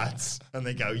middle of lads, and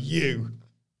they go, you,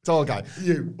 Tall guy.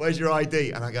 you, where's your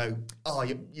ID? And I go, oh,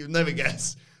 you'll never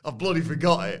guess. I've bloody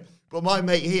forgot it. But my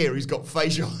mate here, who's got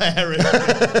facial hair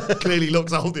and clearly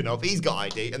looks old enough, he's got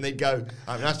ID. And they'd go,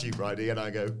 I haven't asked you for ID. And I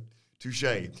go, touche.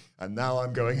 And now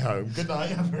I'm going home. Good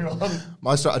night, everyone.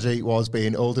 My strategy was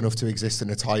being old enough to exist in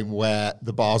a time where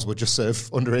the bars would just serve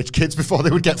underage kids before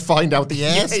they would get fined out the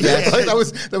ass. Yeah. Like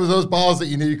there was those bars that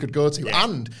you knew you could go to. Yeah.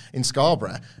 And in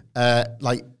Scarborough,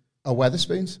 like our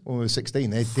Weatherspoons, when we were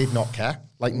 16, they did not care.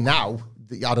 Like now,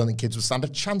 I don't think kids would stand a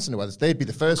chance in the Weathers. They'd be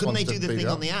the first Couldn't ones they to do the be thing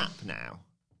out. on the app now?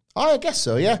 Oh, I guess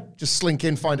so, yeah. Just slink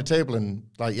in, find a table, and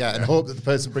and hope that the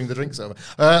person bring the drinks over.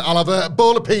 I'll have a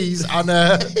bowl of peas and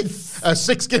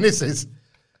 6 Guinnesses.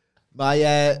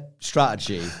 My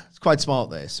strategy, it's quite smart,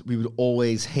 this. We would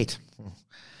always hit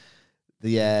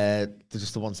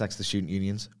just the ones next to the student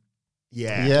unions.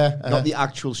 Yeah. Not the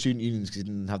actual student unions, because you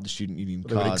didn't have the student union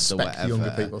They would cards or expect whatever.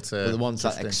 younger people to But the ones that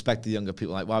just in. expect the younger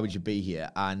people, like, why would you be here?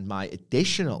 And my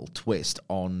additional twist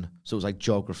on, so it was like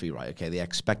geography, right? Okay, they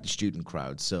expect the student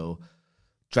crowd, so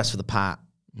dress for the part,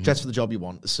 dress for the job you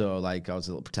want. So, like, I was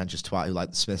a little pretentious twat who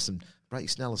liked the Smiths and Bret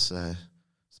Snell is the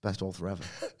best author ever.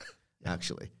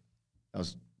 Actually, I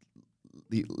was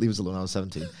leave us alone. I was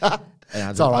 17. It's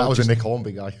all right. I was a Nick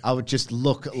Hornby guy. I would just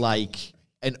look like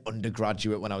an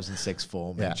undergraduate when I was in sixth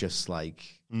form, and just like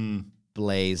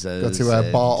blazers. Go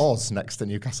to Bar Oz next to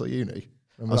Newcastle Uni.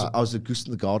 I was a Goose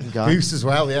in the Garden guy. Goose as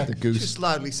well, yeah. The Goose. Just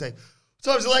loudly say,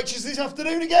 time's the lectures this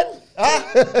afternoon again?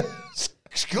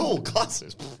 School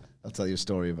classes. I'll tell you a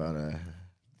story about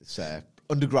this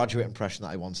undergraduate impression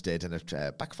that I once did, and it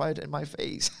backfired in my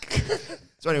face.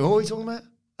 So anyway, what were we talking about?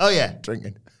 Oh, yeah.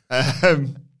 Drinking.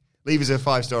 Leave us a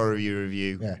 5-star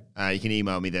review. Yeah. You can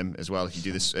email me them as well if you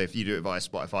do this. If you do it via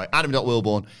Spotify,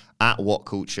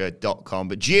 adam.wilborn@whatculture.com.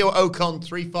 But Gio Ocon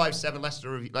 357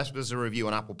 left us a review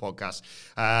on Apple Podcasts.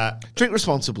 Drink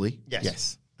responsibly.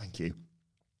 Yes. Thank you.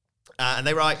 And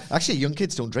they write... Actually, young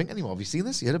kids don't drink anymore. Have you seen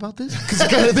this? You heard about this?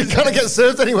 Because they kind of get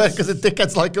served anyway because the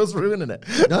dickheads like us ruining it.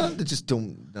 No, they just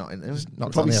don't. Not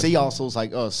not probably funny. see arseholes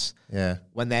like us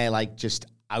when they're like just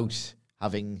out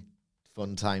having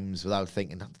fun times without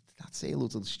thinking, that's a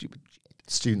loads of stupid shit.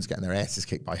 Students getting their asses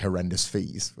kicked by horrendous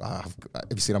fees. Have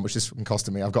you seen how much this is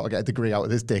costing me? I've got to get a degree out of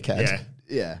this dickhead.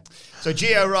 Yeah. So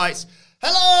Gio writes,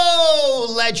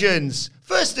 hello, legends.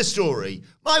 First, a story.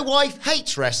 My wife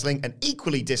hates wrestling and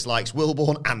equally dislikes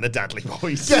Wilborn and the Dudley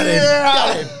Boys. Get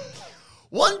him.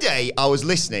 One day, I was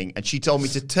listening and she told me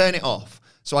to turn it off.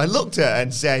 So I looked at her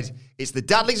and said, it's the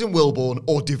Dudleys and Wilborn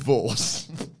or divorce.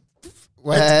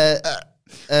 We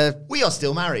are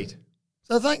still married.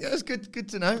 So that's good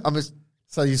to know.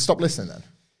 So you stopped listening then?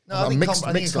 No, I think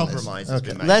a compromise has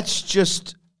been made. Let's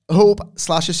just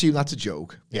hope/assume that's a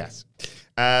joke. Yes.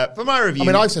 For my review... I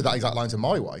mean, I've said that exact line to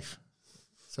my wife.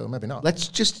 So maybe not. Let's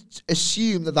just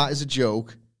assume that is a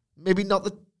joke. Maybe not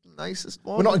the nicest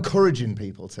one. We're not encouraging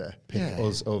people to pick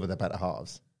us over their better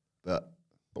halves. But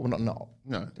we're not. No.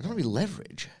 They don't have any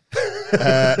leverage.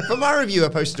 For my review I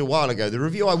posted a while ago, the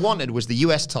review I wanted was the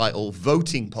US title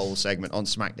voting poll segment on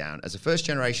SmackDown. As a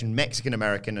first-generation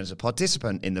Mexican-American and as a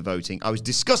participant in the voting, I was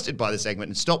disgusted by the segment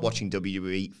and stopped watching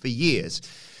WWE for years.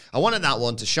 I wanted that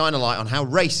one to shine a light on how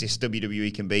racist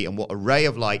WWE can be and what a ray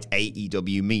of light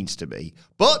AEW means to be.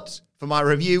 But for my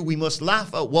review, we must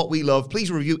laugh at what we love. Please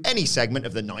review any segment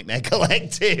of the Nightmare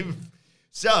Collective.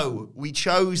 So we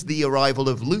chose the arrival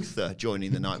of Luther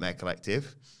joining the Nightmare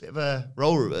Collective. Bit of a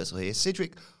role reversal here.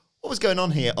 Sidgwick, what was going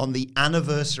on here on the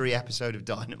anniversary episode of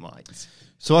Dynamite?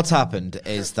 So what's happened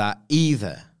is that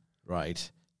either,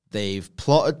 they've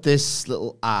plotted this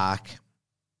little arc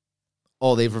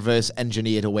or they've reverse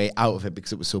engineered a way out of it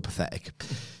because it was so pathetic.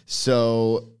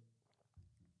 So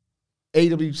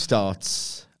AEW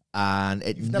starts and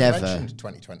it You've never mentioned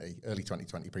 2020, early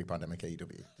 2020 pre-pandemic AEW.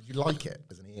 Did you like it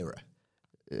as an era?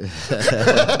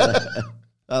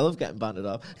 I love getting banded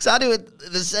up because I do it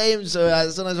the same. So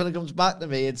sometimes when it comes back to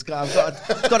me, I've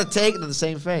got to take it in the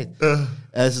same faith.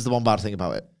 This is the one bad thing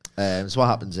about it. So what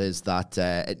happens is that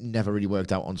it never really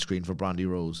worked out on screen for Brandy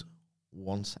Rose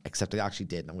once, except it actually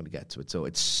did, and I'm going to get to it. So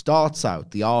it starts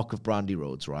out, the arc of Brandy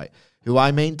Rhodes, who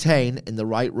I maintain in the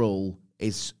right role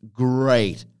is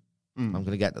great. I'm going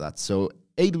to get to that. So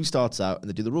AEW starts out, and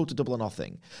they do the Road to Double or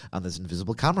Nothing, and there's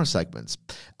invisible camera segments.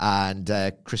 And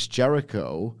Chris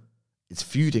Jericho is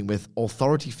feuding with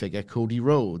authority figure Cody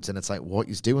Rhodes, and it's like, what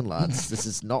he's doing, lads? This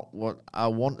is not what I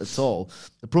want at all.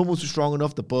 The promos were strong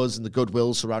enough, the buzz and the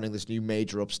goodwill surrounding this new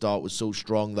major upstart was so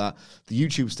strong that the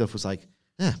YouTube stuff was like,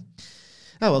 oh,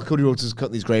 well, Cody Rhodes has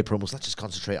cut these great promos. Let's just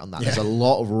concentrate on that. Yeah. There's a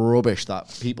lot of rubbish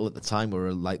that people at the time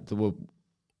were like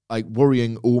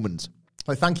worrying omens.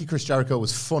 Like, thank you, Chris Jericho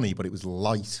was funny, but it was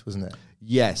light, wasn't it?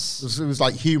 Yes. It was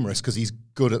like humorous because he's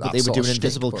good at that. But they were doing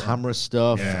invisible shtick, camera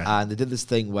stuff, and they did this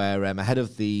thing where ahead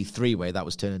of the three-way, that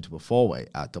was turned into a four-way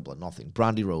at Double or Nothing.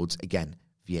 Brandy Rhodes, again,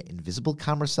 via invisible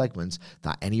camera segments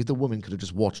that any of the women could have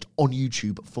just watched on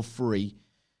YouTube for free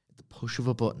at the push of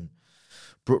a button.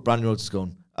 Brandy Rhodes is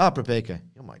going, Britt Baker,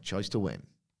 you're my choice to win.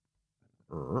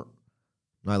 Nyla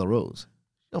Rose,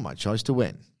 you're my choice to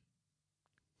win.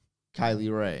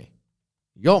 Kylie Ray,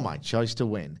 you're my choice to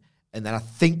win. And then I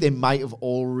think they might have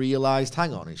all realized,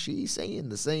 hang on, is she saying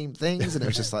the same things? And it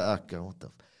was just like, oh, God, what the...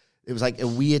 It was like a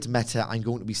weird meta, I'm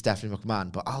going to be Stephanie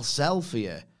McMahon, but I'll sell for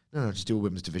you. No, just do a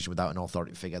women's division without an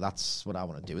authority figure. That's what I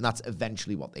want to do. And that's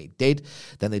eventually what they did.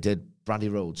 Then they did Brandy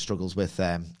Rhodes struggles with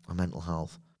her mental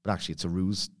health. But actually, it's a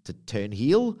ruse to turn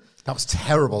heel. That was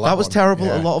terrible. That was terrible.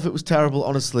 Yeah. A lot of it was terrible,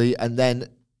 honestly. And then,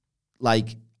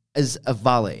 as a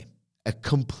valet, a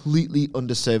completely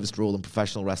underserviced role in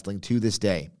professional wrestling to this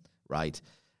day,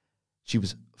 she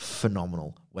was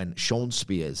phenomenal when Sean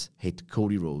Spears hit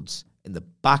Cody Rhodes in the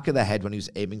back of the head when he was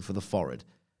aiming for the forehead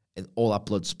and all that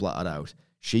blood splattered out.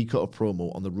 She cut a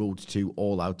promo on the road to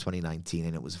All Out 2019,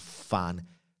 and it was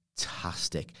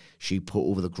fantastic. She put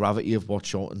over the gravity of what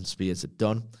Shorten Spears had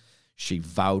done. She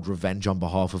vowed revenge on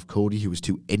behalf of Cody, who was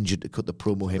too injured to cut the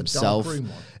promo himself.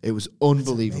 It was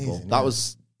unbelievable. Amazing, That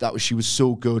was she was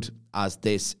so good as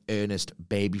this earnest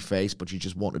baby face, but she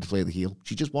just wanted to play the heel.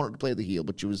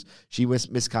 But she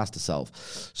miscast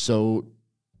herself. So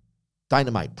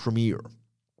Dynamite premiere.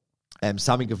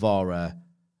 Sammy Guevara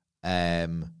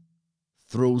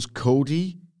throws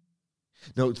Brandy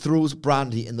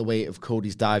in the way of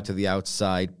Cody's dive to the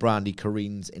outside. Brandy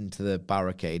careens into the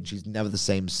barricade. She's never the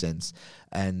same since.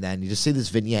 And then you just see this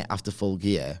vignette after Full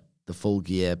Gear, the Full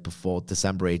Gear before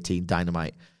December 18,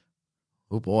 Dynamite.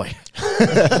 Oh boy.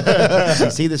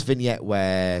 You see this vignette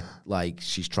where like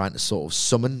she's trying to sort of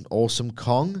summon Awesome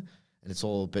Kong, and it's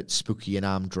all a bit spooky and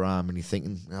arm-dram, and you're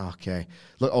thinking, okay,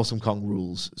 look, Awesome Kong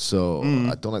rules. So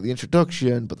I don't like the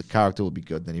introduction, but the character will be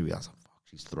good. And then you realize, oh, fuck,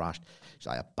 she's thrashed. She's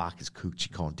like, her back is cooked. She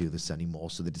can't do this anymore.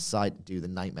 So they decide to do the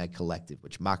Nightmare Collective,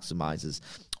 which maximizes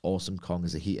Awesome Kong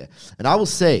as a heater. And I will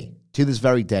say, to this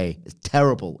very day, as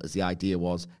terrible as the idea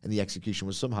was, and the execution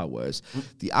was somehow worse,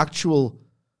 the actual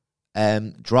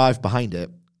drive behind it,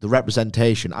 the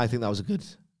representation, I think that was a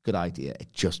good idea.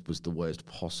 It just was the worst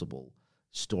possible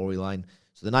storyline.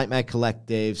 So the Nightmare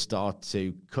Collective start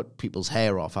to cut people's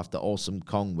hair off after Awesome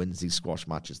Kong wins these squash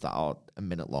matches that are a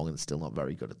minute long and still not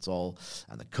very good at all,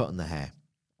 and they're cutting the hair.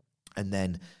 And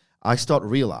then I start to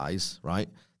realize, right,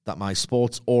 that my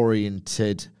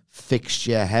sports-oriented,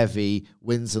 fixture-heavy,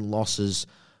 wins and losses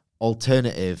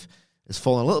alternative is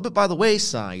falling a little bit by the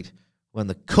wayside when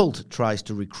the cult tries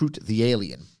to recruit the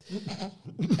alien.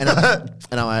 and I'm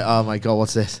like, oh my God,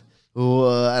 what's this?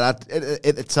 And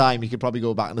at the time, you could probably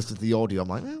go back and listen to the audio. I'm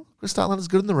like, well, Chris Statlander is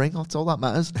good in the ring. That's all that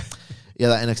matters. Yeah,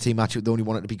 that NXT match, they only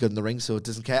want it to be good in the ring, so it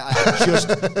doesn't care. I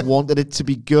just wanted it to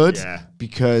be good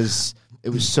because it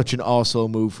was such an arsehole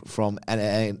move from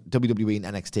WWE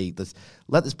and NXT.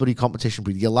 Let this bloody competition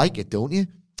breathe. You like it, don't you?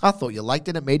 I thought you liked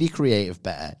it. It made you creative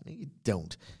better. You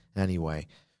don't. Anyway,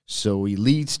 so we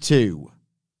lead to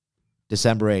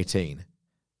December 18,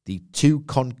 the two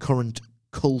concurrent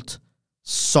cult.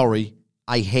 Sorry,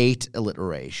 I hate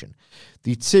alliteration.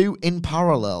 The two in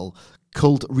parallel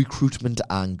cult recruitment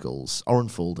angles are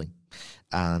unfolding.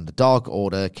 And the Dark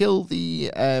Order kill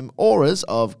the auras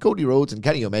of Cody Rhodes and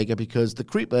Kenny Omega because the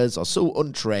creepers are so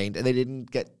untrained and they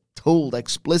didn't get told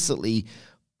explicitly,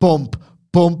 bump,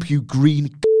 you green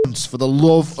cunts, for the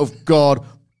love of God,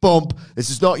 bump. This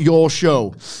is not your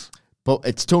show. But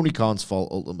it's Tony Khan's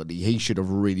fault, ultimately. He should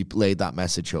have really laid that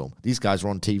message home. These guys are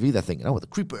on TV. They're thinking, oh, the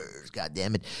creepers,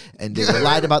 goddammit. And they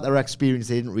lied about their experience.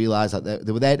 They didn't realize that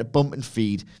they were there to bump and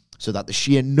feed so that the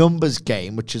sheer numbers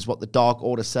game, which is what the Dark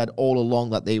Order said all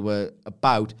along that they were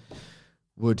about,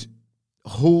 would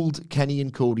hold Kenny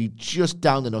and Cody just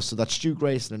down enough so that Stu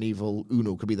Grayson and Evil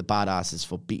Uno could be the badasses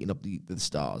for beating up the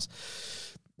stars.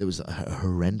 There was a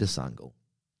horrendous angle.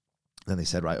 Then they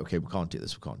said, right, okay, we can't do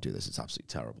this. It's absolutely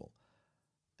terrible.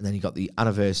 And then you got the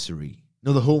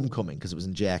the homecoming, because it was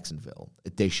in Jacksonville,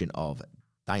 edition of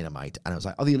Dynamite. And I was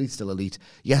like, are the Elite still elite?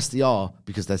 Yes, they are,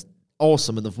 because they're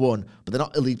awesome and they've won. But they're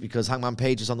not elite because Hangman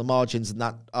Page is on the margins and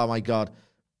that, oh my God,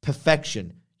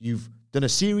 perfection. You've done a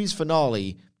series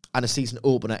finale and a season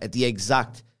opener at the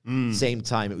exact same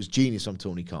time. It was genius from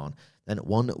Tony Khan. Then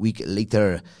 1 week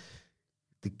later,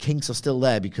 the kinks are still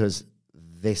there because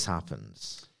this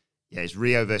happens. Yeah, it's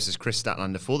Rio versus Chris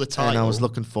Statlander for the title. And I was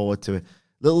looking forward to it.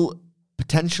 Little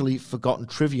potentially forgotten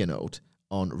trivia note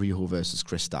on Rio versus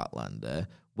Chris Statlander.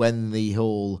 When the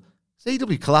whole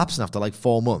AEW collapsing after like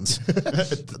 4 months.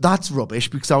 That's rubbish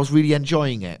because I was really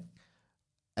enjoying it.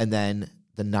 And then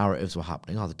the narratives were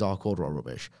happening. Oh, the Dark Order are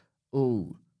rubbish.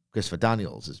 Oh, Christopher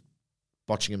Daniels is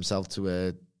botching himself to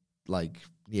a like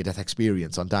near-death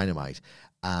experience on Dynamite.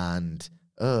 And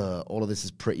all of this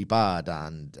is pretty bad.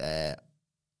 And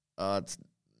God, is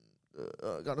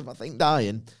my thing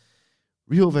dying?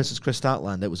 Rio versus Chris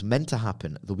Statlander, it was meant to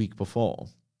happen the week before.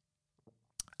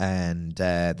 And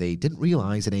they didn't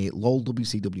realize in a LOL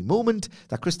WCW moment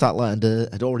that Chris Statlander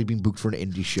had already been booked for an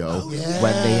indie show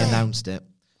when they announced it.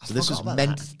 So this was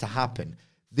meant to happen.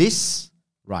 This,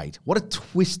 right, what a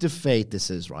twist of fate this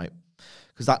is, right?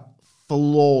 Because that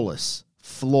flawless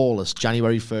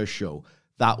January 1st show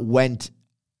that went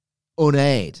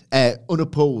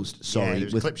unopposed,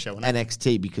 with clip show,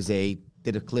 NXT because they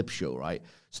did a clip show, right?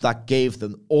 So that gave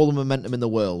them all the momentum in the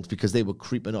world because they were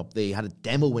creeping up. They had a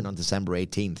demo win on December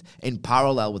 18th in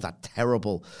parallel with that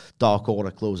terrible Dark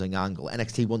Order closing angle.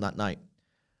 NXT won that night.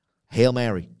 Hail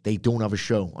Mary, they don't have a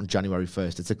show on January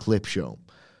 1st. It's a clip show.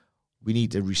 we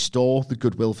need to restore the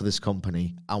goodwill for this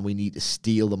company, and we need to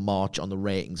steal the march on the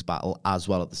ratings battle as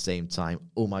well at the same time.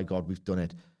 Oh my God, we've done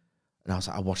it. And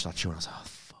I watched that show and I was like, oh,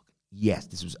 fuck. Yes,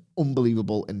 this was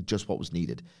unbelievable and just what was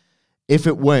needed. If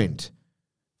it weren't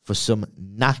for some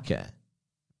knacker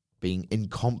being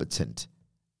incompetent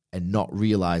and not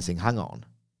realizing, hang on,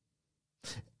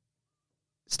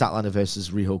 Statlander versus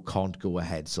Riho can't go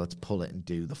ahead, so let's pull it and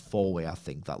do the four-way, I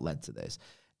think, that led to this.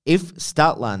 If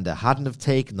Statlander hadn't have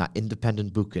taken that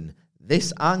independent booking,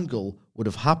 this angle would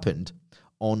have happened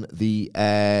on the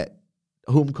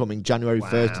Homecoming January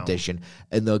 1st edition,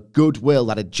 and the goodwill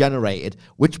that it generated,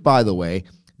 which, by the way,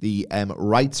 the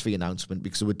rights fee announcement,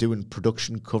 because they were doing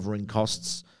production covering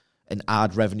costs and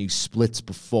ad revenue splits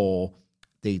before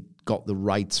they got the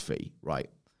rights fee, right?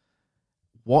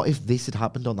 What if this had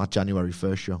happened on that January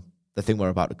 1st show? The thing we're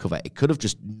about to cover. It could have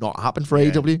just not happened for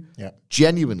AEW. Yeah.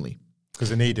 Genuinely. Because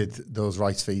they needed those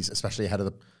rights fees, especially ahead of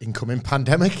the incoming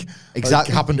pandemic.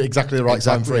 Exactly. It happened at exactly the right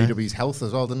time for AEW's health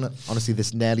as well, didn't it? Honestly,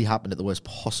 this nearly happened at the worst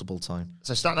possible time.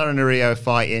 So Statlander and Rio are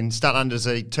fighting. Statlander's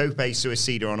a tope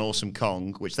suicida on Awesome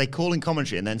Kong, which they call in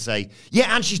commentary and then say,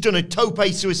 yeah, and she's done a tope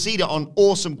suicida on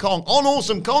Awesome Kong. On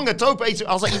Awesome Kong, a tope suicida.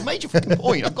 I was like, you've made your fucking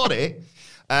point. I've got it.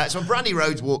 So when Brandy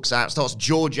Rhodes walks out, starts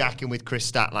jaw-jacking with Chris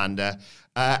Statlander.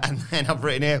 And then I've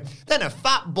written here, then a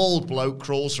fat, bald bloke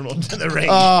crawls from under the ring.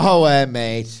 Oh,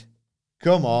 mate.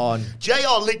 Come on.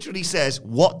 JR literally says,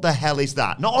 what the hell is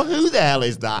that? Not who the hell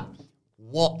is that?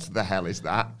 What the hell is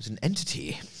that? It's an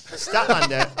entity.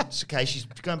 Statlander, it's okay, she's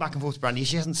going back and forth to Brandy.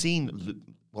 She hasn't seen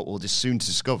what we'll just soon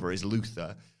discover is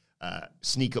Luther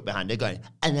sneak up behind her going,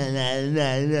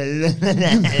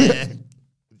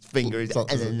 fingers.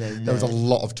 There was a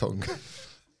lot of tongue.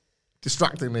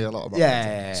 Distracting me a lot.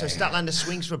 Yeah. So Statlander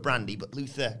swings for Brandy, but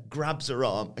Luther grabs her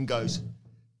arm and goes,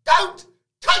 don't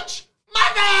touch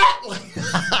mother!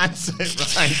 That's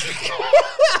it,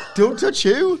 right? Don't touch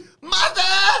who?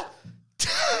 Mother!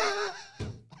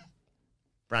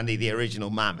 Brandy, the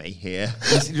original mammy here.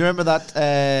 Do you remember that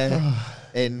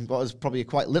in what was probably a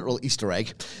quite literal Easter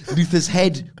egg? Luther's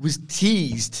head was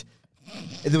teased.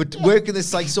 And they were working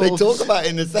this like sort They of... talk about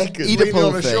it in a second. Leaning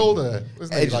on her thing. shoulder.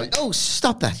 Wasn't And he? like, oh,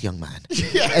 stop that, young man.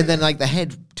 And then like the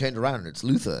head turned around and it's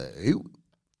Luther. Who?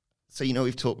 So you know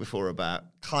we've talked before about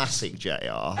classic JR. Does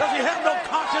he have no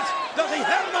conscience? Does he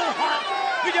have no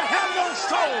heart? Do you have no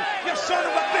soul, you son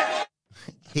of a bitch?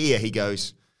 Here he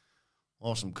goes,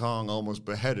 Awesome Kong almost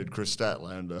beheaded Chris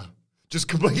Statlander. Just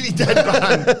completely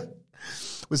deadpan.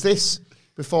 Was this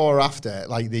before or after?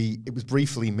 Like it was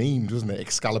briefly memed, wasn't it?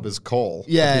 Excalibur's call.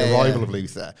 Yeah, The arrival yeah. of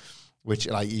Luther. Which,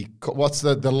 like, what's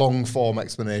the long form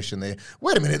explanation there?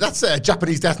 Wait a minute, that's a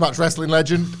Japanese deathmatch wrestling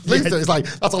legend. Luther is like,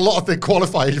 that's a lot of the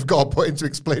qualifiers you've got to put in to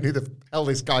explain who the hell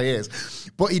this guy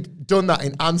is. But he'd done that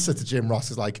in answer to Jim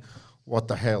Ross. Is like, what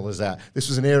the hell is that? This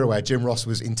was an era where Jim Ross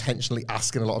was intentionally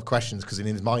asking a lot of questions because in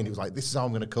his mind he was like, this is how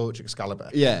I'm going to coach Excalibur.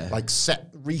 Yeah. Like,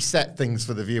 reset things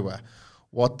for the viewer.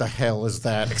 What the hell is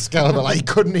that? Excalibur, like, he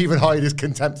couldn't even hide his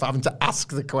contempt for having to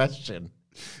ask the question.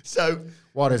 So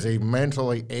What is he,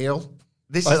 mentally ill?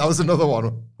 This Like, is- that was another one.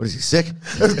 What is he, sick?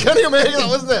 It was Kenny Omega,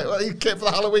 wasn't it? Well, he came for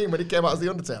the Halloween when he came out as the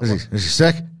Undertaker. Is he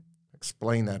sick?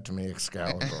 Explain that to me,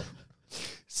 Excalibur.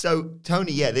 So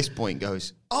Tony, at this point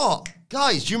goes, oh,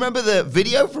 guys, do you remember the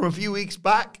video from a few weeks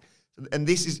back? And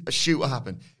this is a shoot what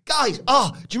happened. Guys, do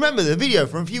you remember the video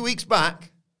from a few weeks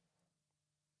back?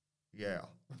 Yeah.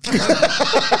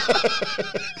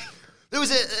 There was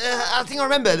I think I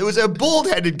remember, there was a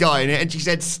bald-headed guy in it, and she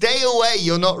said, stay away,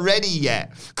 you're not ready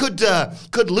yet. Could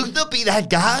Luther be that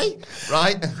guy?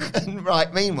 Right? And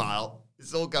meanwhile,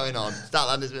 it's all going on.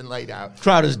 Statlander's been laid out.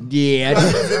 Crowd is dead.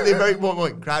 The very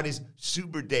point, crowd is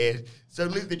super dead. So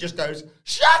Luther just goes,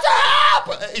 shut up!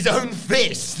 His own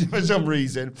fist for some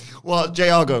reason. While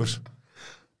JR goes,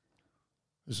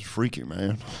 this is freaky,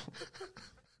 man.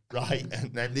 Right,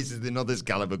 and then this is another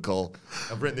Excalibur call.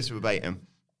 I've written this verbatim.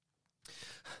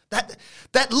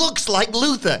 That looks like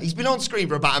Luther. He's been on screen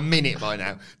for about a minute by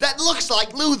now. That looks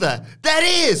like Luther. That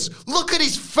is. Look at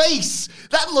his face.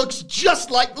 That looks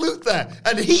just like Luther.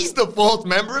 And he's the fourth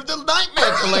member of the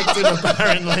Nightmare Collective,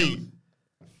 apparently.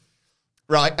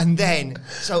 Right, and then,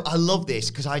 so I love this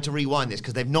because I had to rewind this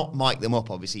because they've not mic'd them up,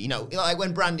 obviously. You know, like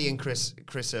when Brandy and Chris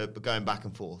are going back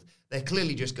and forth, they're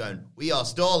clearly just going, we are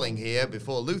stalling here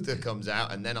before Luther comes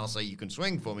out, and then I'll say, you can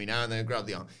swing for me now, and then grab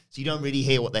the arm. So you don't really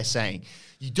hear what they're saying.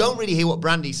 You don't really hear what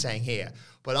Brandy's saying here,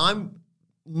 but I'm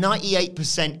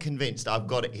 98% convinced I've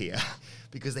got it here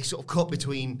because they sort of cut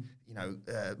between,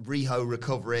 Riho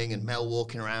recovering and Mel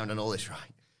walking around and all this, right?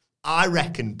 I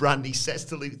reckon Brandy says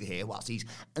to Luther here whilst he's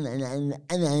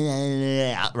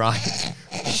right.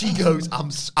 She goes,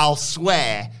 I'll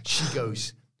swear. She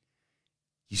goes,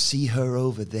 you see her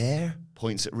over there?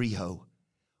 Points at Riho.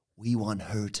 We want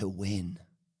her to win.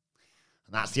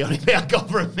 And that's the only bit I got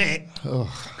from it.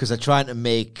 Because they're trying to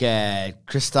make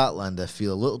Chris Statlander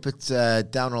feel a little bit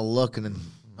down on luck and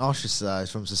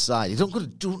ostracized from society. Don't go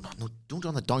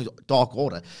on the Dark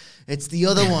Order. It's the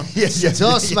other one. It's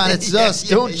us, man. It's us.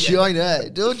 Don't join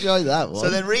that. Don't join that one. So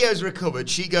then Rio's recovered.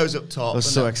 She goes up top. I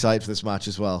was so excited for this match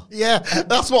as well. Yeah,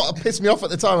 that's what pissed me off at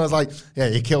the time. I was like, yeah,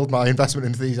 you killed my investment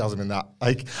in enthusiasm in that.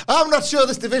 Like, I'm not sure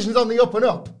this division's on the up and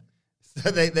up.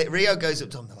 So Rio goes up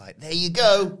top and they're like, there you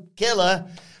go, killer.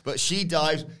 But she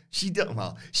dives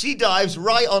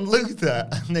right on Luther.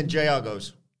 And then JR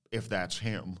goes, if that's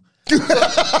him. Is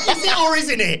it or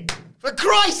isn't it? For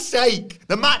Christ's sake!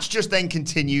 The match just then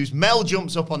continues. Mel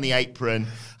jumps up on the apron,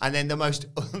 and then the most,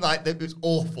 it was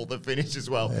awful, the finish as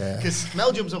well. Because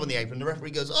Mel jumps up on the apron, the referee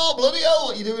goes, oh, bloody hell,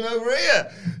 what are you doing over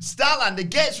here? Statlander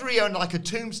gets Rio in like a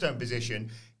tombstone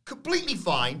position, completely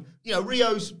fine. You know,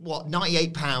 Rio's,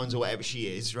 98 pounds or whatever she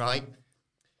is, right?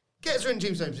 Gets her in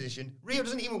tombstone position. Rio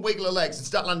doesn't even wiggle her legs, and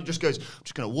Statlander just goes, I'm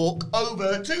just going to walk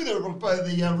over to the rope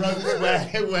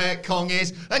where Kong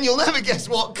is, and you'll never guess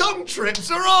what. Kong trips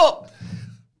her up.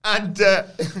 And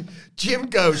Jim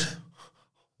goes,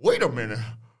 wait a minute.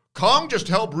 Kong just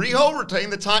helped Riho retain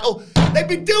the title. They've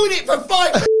been doing it for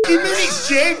 5 minutes,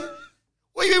 Jim.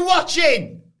 What have you been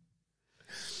watching?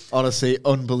 Honestly,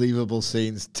 unbelievable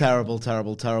scenes. Terrible,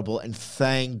 terrible, terrible. And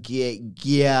thank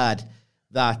God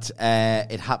that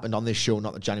it happened on this show,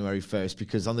 not the January 1st,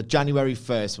 because on the January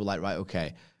 1st, we're like, right,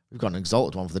 okay, we've got an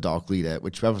Exalted One for the Dark Leader,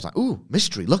 which everyone's like, ooh,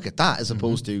 mystery, look at that, as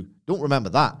opposed to, don't remember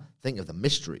that, think of the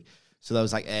mystery. So there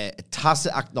was like a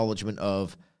tacit acknowledgement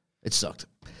of, it sucked.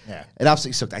 Yeah. It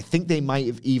absolutely sucked. I think they might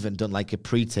have even done like a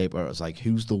pre-tape where it was like,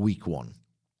 who's the weak one?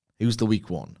 Who's the weak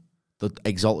one? The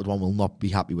Exalted One will not be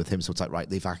happy with him. So it's like, right,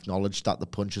 they've acknowledged that the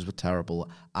punches were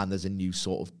terrible and there's a new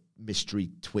sort of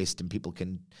mystery twist and people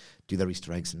can do their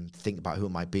Easter eggs and think about who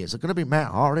it might be. Is it going to be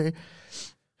Matt Hardy?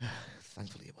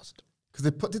 Thankfully it wasn't.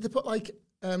 Because did they put like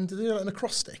an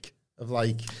acrostic of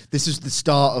like, this is the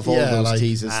start of all those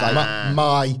teasers. Like,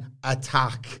 my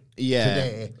attack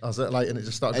today. I was like, and it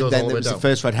just started going all the way was down. the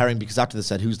first red herring because after they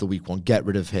said, who's the weak one? Get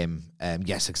rid of him.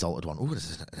 Yes, Exalted One. Oh, this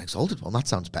is an Exalted One. That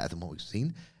sounds better than what we've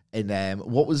seen. And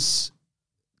what was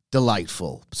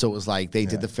delightful. So it was like they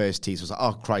did the first tease. It was like,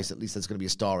 oh Christ, at least there's going to be a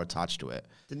star attached to it.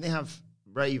 Didn't they have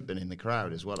Raven in the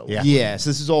crowd as well? Yeah. So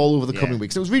this is all over the coming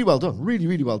weeks. It was really well done. Really,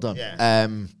 really well done. Yeah.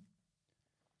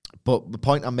 But the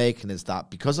point I'm making is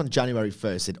that because on January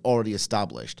 1st, it already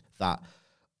established that,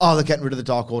 they're getting rid of the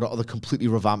Dark Order, or they're completely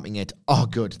revamping it. Oh,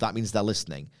 good. That means they're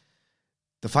listening.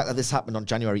 The fact that this happened on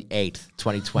January 8th,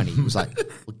 2020, it was like,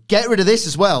 well, get rid of this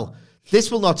as well. This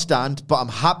will not stand, but I'm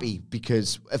happy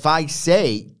because if I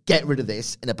say get rid of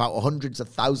this and about hundreds of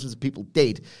thousands of people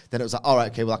did, then it was like, all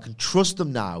right, okay, well, I can trust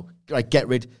them now. Right, get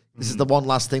rid. This is the one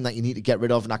last thing that you need to get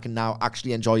rid of, and I can now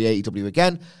actually enjoy AEW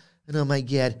again. And oh my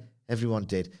God, everyone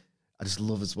did. I just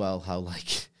love as well how,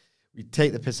 like, we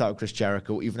take the piss out of Chris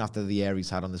Jericho even after the air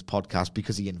he's had on this podcast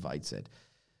because he invites it.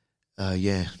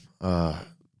 You can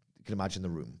imagine the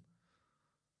room.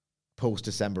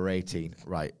 Post-December 18,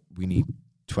 right, we need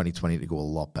 2020 to go a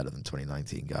lot better than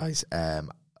 2019, guys.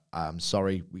 I'm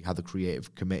sorry, we had the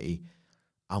creative committee.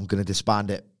 I'm going to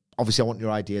disband it. Obviously, I want your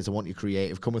ideas. I want your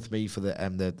creative. Come with me for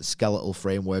the skeletal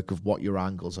framework of what your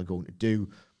angles are going to do.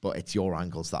 But it's your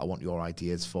angles that I want your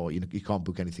ideas for. You can't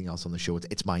book anything else on the show.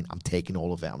 It's mine. I'm taking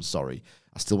all of it. I'm sorry.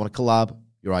 I still want to collab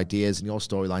your ideas and your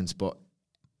storylines, but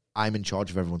I'm in charge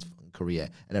of everyone's career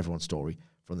and everyone's story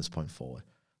from this point forward.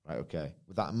 Right, okay.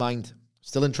 With that in mind,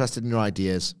 still interested in your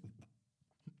ideas.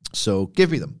 So give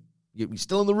me them. You're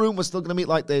still in the room. We're still going to meet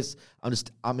like this. I've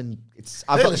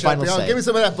got the final say. Give me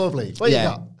some of that bubbly. What you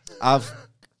got? I've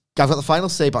got the final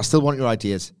say, but I still want your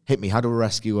ideas. Hit me. How do we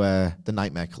rescue the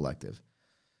Nightmare Collective?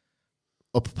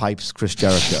 Up pipes, Chris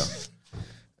Jericho.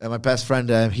 My best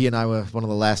friend, he and I were one of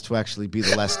the last to actually be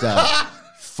the last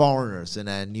foreigners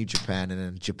in New Japan and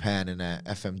in Japan and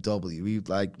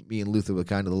FMW. Me and Luther were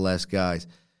kind of the last guys.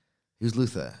 Who's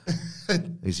Luther?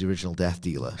 He's the original Death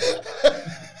Dealer.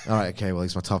 All right, okay, well,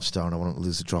 he's my top star, and I want him to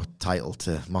lose the drop title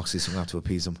to Moxley, so I'm going to have to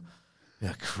appease him.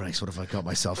 Yeah, Christ, what have I got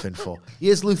myself in for? He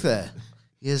is Luther.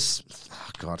 He is... Oh,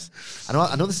 God.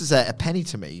 I know this is a penny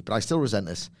to me, but I still resent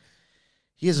this.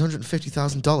 He has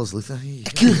 $150,000, Luther.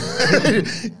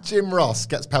 Jim Ross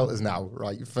gets pelters now,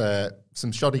 right, for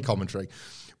some shoddy commentary.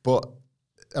 But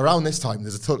around this time,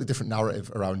 there's a totally different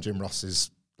narrative around Jim Ross's,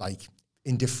 like,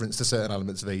 indifference to certain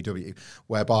elements of AEW,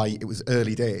 whereby it was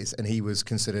early days and he was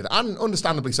considered, and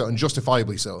understandably so and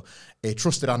justifiably so, a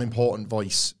trusted and important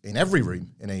voice in every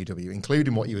room in AEW,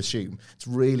 including what you assume. It's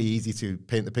really easy to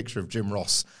paint the picture of Jim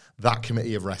Ross, that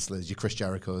committee of wrestlers, your Chris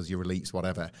Jerichos, your Elites,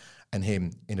 whatever, and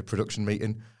him in a production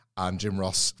meeting, and Jim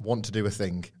Ross want to do a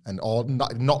thing and or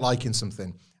not liking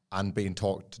something and being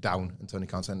talked down, and Tony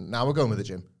Khan saying, now we're going with it,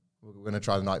 Jim. We're going to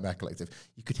try the Nightmare Collective.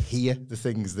 You could hear the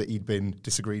things that he'd been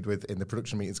disagreed with in the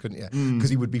production meetings, couldn't you?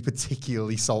 Because he would be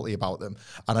particularly salty about them.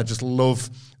 And I just love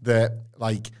that,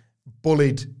 like,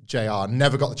 bullied JR,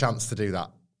 never got the chance to do that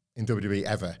in WWE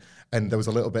ever. And there was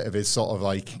a little bit of his sort of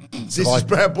like... This is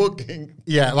bad booking.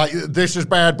 Yeah, like, this is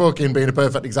bad booking being a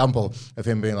perfect example of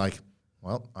him being like,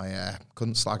 well, I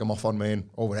couldn't slag him off on me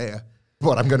over here,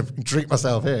 but I'm going to treat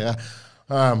myself here.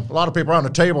 A lot of people around the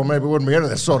table maybe wouldn't be into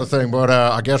this sort of thing, but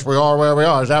I guess we are where we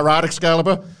are. Is that right,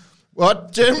 Excalibur?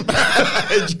 What, Jim?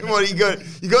 Jim, what are you going?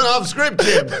 You're going off script,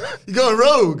 Jim. You're going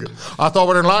rogue. I thought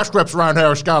we didn't like scripts around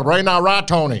here, Excalibur. Ain't that right,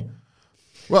 Tony?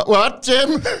 What,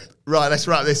 Jim? Right, let's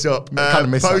wrap this up.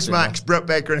 Post-match, Brett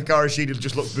Baker and Hikaru Shida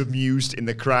just look bemused in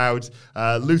the crowd.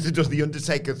 Luther does the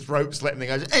Undertaker throat slit and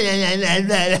then goes,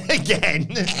 again.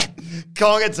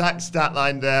 Kong attacks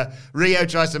Statlander. Rio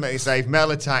tries to make a save.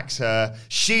 Mel attacks her.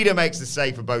 Shida makes the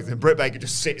save for both of them. Britt Baker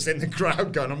just sits in the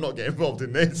crowd going, I'm not getting involved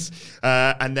in this.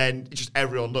 And then just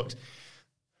everyone looked.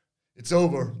 It's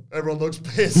over. Everyone looks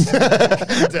pissed.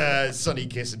 And, Sonny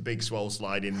Kiss and Big Swole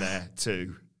slide in there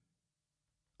too.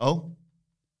 Oh?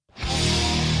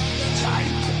 It's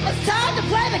time to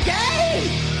play the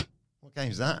game! What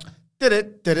game's that? Did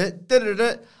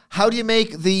it. How do you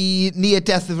make the near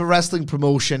death of a wrestling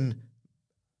promotion?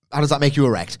 How does that make you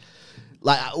erect?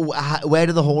 Like, where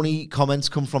do the horny comments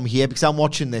come from here? Because I'm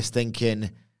watching this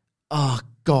thinking, oh,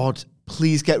 God,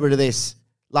 please get rid of this.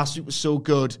 Last week was so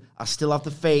good. I still have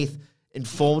the faith.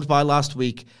 Informed by last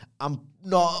week. I'm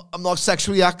not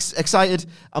sexually excited.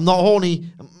 I'm not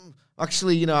horny.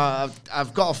 Actually, you know,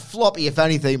 I've got a floppy, if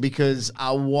anything, because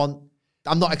I'm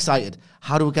not excited.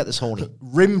 How do we get this horny?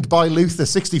 Rimmed by Luther,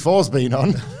 64's been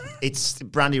on. It's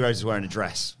Brandy Rose is wearing a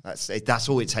dress. That's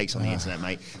all it takes on the internet,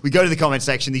 mate. We go to the comment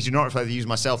section. These do not reflect the views of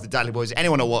myself, the Dudley Boys,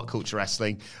 anyone at What Culture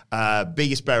Wrestling.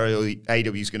 Biggest burial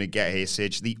AEW is going to get here,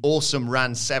 Sidge. The awesome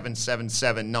Ran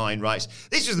 7779 writes,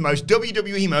 this was the most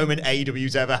WWE moment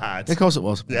AEW's ever had. Of course it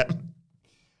was. Yeah.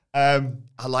 I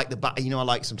like I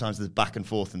like sometimes the back and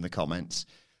forth in the comments.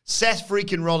 Seth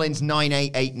freaking Rollins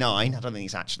 9889. I don't think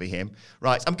it's actually him.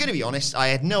 Right, I'm going to be honest. I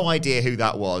had no idea who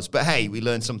that was. But hey, we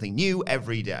learn something new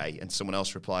every day. And someone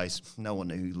else replies, no one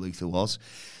knew who Luther was.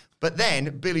 But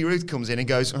then Billy Ruth comes in and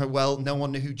goes, well, no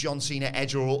one knew who John Cena,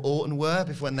 Edge, or Orton were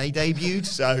before when they debuted.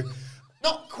 So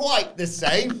not quite the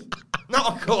same.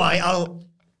 Not quite.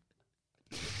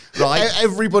 Right.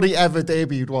 Everybody ever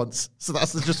debuted once. So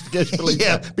that's the justification for Luther.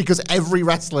 Yeah. Because every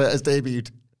wrestler has debuted.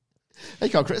 You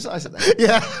can't criticise it then.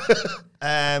 Yeah.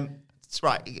 That's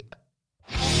right. It's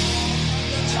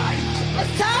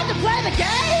time to play the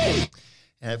game!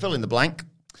 Fill in the blank.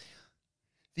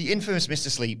 The infamous Mr.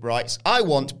 Sleep writes, I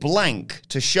want blank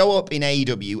to show up in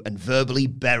AEW and verbally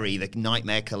bury the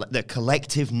nightmare, the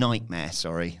collective nightmare,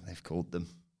 they've called them.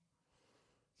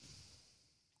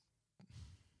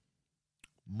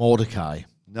 Mordecai.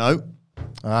 No.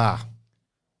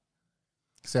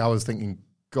 See, I was thinking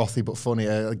gothy but funny,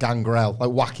 Gangrel, like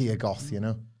wackier goth, you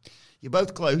know? You're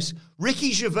both close.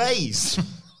 Ricky Gervais.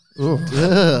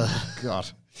 God.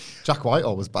 Jack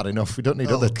Whitehall was bad enough. We don't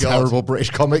need other terrible British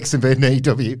comics invading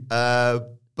AEW.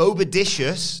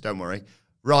 Bobadicious, don't worry,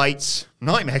 writes,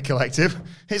 Nightmare Collective.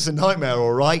 It's a nightmare,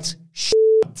 all right.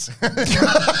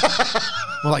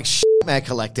 More like Nightmare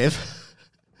Collective.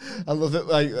 I love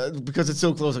it, because it's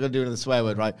so close, I'm going to do another swear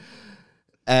word, right?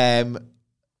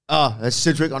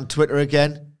 Sidgwick on Twitter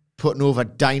again, putting over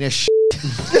Diner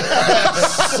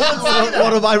What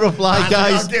do I reply,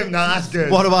 guys? I'll give him that, that's good.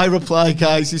 What do I reply,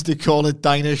 guys? Used to call it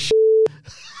Diner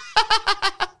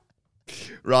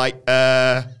Right,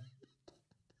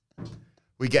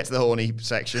 we get to the horny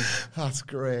section. That's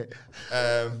great.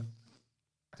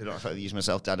 I don't know if I use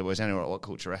myself, Dad, was anywhere at What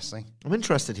Culture Wrestling. I'm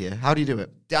interested here. How do you do it?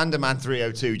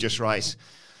 Danderman302 just writes,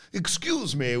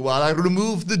 excuse me while I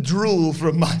remove the drool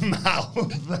from my mouth.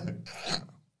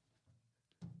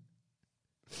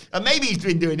 And maybe he's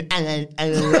been doing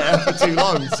for too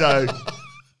long, so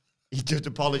he just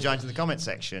apologised in the comment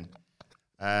section.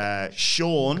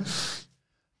 Sean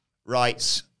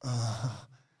writes, I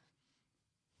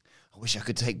wish I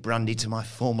could take Brandy to my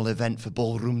formal event for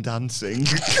ballroom dancing.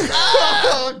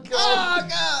 Oh, God. Oh,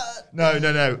 God.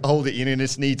 No. Hold it. You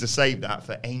just need to save that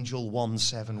for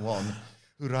Angel171,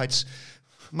 who writes,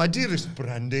 My dearest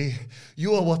Brandy,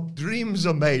 you are what dreams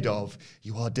are made of.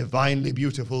 You are divinely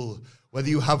beautiful. Whether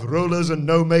you have rollers and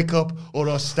no makeup or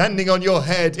are standing on your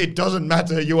head, it doesn't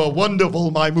matter. You are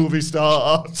wonderful, my movie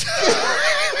star.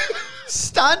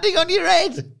 Standing on your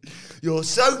head. You're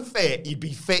so fit, you'd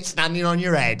be fit standing on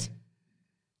your head.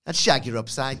 I'd shag you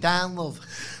upside down, love.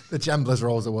 The Gemblers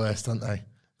rolls are worst, aren't they?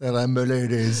 They're like, my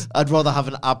ladies. I'd rather have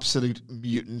an absolute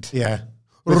mutant. Yeah.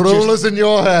 Rollers in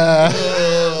your hair.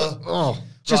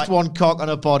 Just one cock on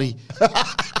a body.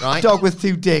 Right. Dog with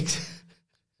 2 dicks.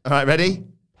 All right, ready?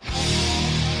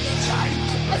 It's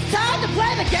time to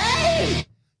play the game!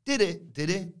 Did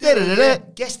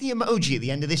it. Guess the emoji at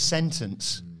the end of this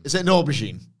sentence. Is it an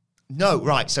aubergine? No,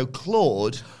 right. So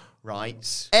Claude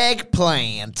writes.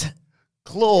 Eggplant.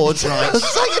 Claude writes.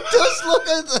 It's like it does look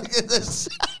at this.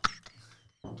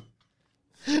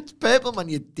 It's purple, man,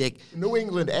 you dick. New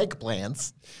England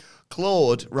eggplants.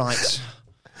 Claude writes.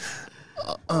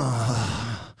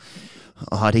 I'd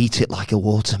eat it like a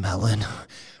watermelon.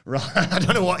 Right. I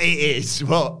don't know what it is.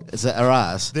 What? Is it her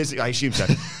ass? I assume so.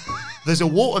 There's a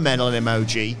watermelon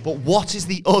emoji, but what is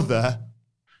the other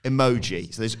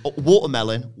emoji? So there's a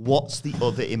watermelon. What's the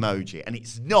other emoji? And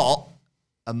it's not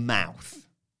a mouth.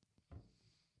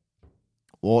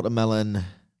 Watermelon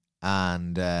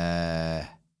and The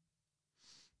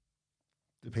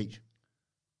peach.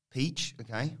 Peach,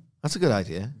 okay. that's a good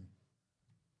idea.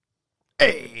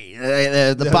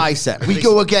 Hey, the bicep. We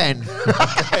go again.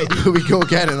 We go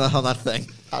again on that thing.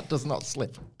 That does not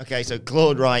slip. Okay, so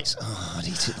Claude writes, I'd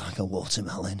eat it like a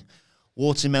watermelon.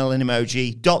 Watermelon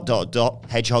emoji, ...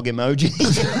 hedgehog emoji.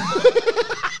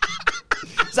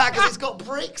 Is that because it's got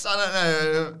pricks?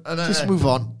 I don't know. Just move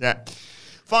on. Yeah.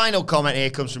 Final comment here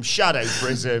comes from Shadow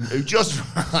Prism, who just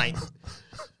writes...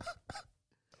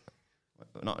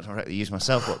 Not directly use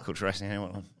myself, what culture wrestling,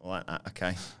 anyone like that,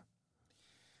 okay.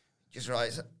 Just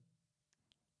writes...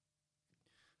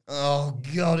 Oh,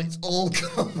 God, it's all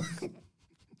coming.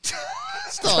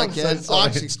 Stop again.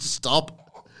 Actually,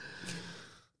 stop.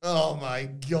 Oh, my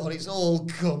God, it's all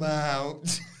come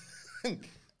out.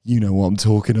 You know what I'm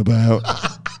talking about.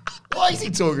 Why is he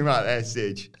talking about there,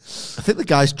 Sidge? I think the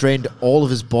guy's drained all of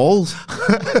his balls.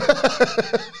 I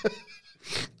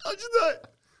just like...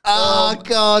 Oh,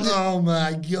 God. Oh,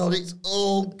 my God, it's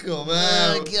all come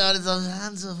out. God, his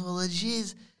hands are full of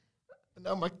jizz. And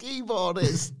now my keyboard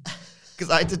is.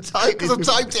 Because I had to type Because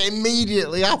I typed it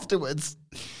immediately afterwards.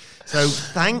 So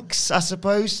thanks, I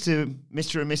suppose, to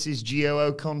Mr. and Mrs.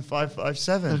 GOO Con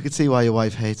 557. I can see why your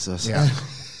wife hates us. Yeah.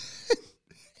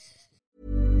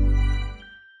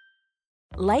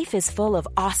 Life is full of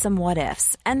awesome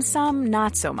what-ifs, and some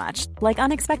not so much, like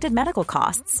unexpected medical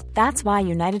costs. That's why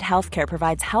United Healthcare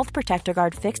provides Health Protector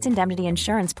Guard fixed indemnity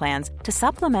insurance plans to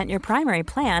supplement your primary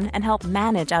plan and help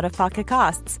manage out-of-pocket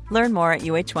costs. Learn more at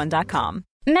UH1.com.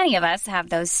 Many of us have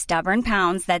those stubborn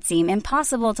pounds that seem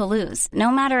impossible to lose,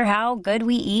 no matter how good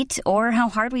we eat or how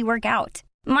hard we work out.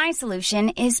 My solution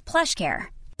is PlushCare.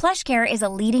 PlushCare is a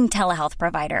leading telehealth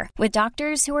provider with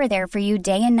doctors who are there for you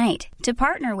day and night to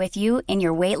partner with you in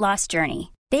your weight loss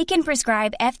journey. They can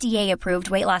prescribe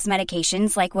FDA-approved weight loss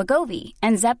medications like Wegovy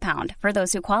and Zepbound for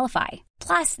those who qualify.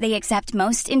 Plus, they accept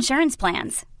most insurance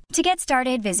plans. To get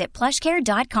started, visit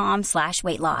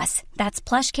plushcare.com/weightloss. That's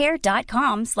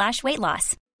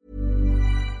plushcare.com/weightloss.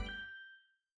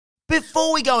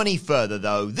 Before we go any further,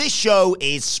 though, this show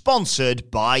is sponsored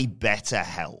by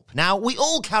BetterHelp. Now, we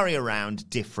all carry around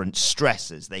different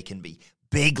stressors. They can be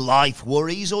big life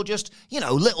worries or just,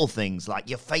 little things like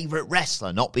your favorite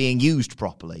wrestler not being used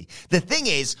properly. The thing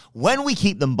is, when we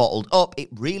keep them bottled up, it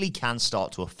really can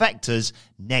start to affect us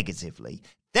negatively.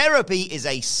 Therapy is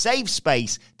a safe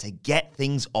space to get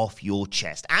things off your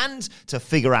chest and to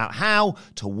figure out how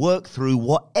to work through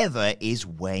whatever is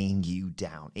weighing you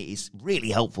down. It is really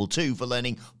helpful too for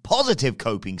learning positive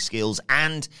coping skills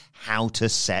and how to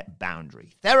set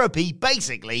boundaries. Therapy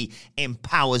basically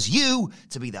empowers you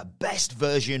to be the best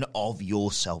version of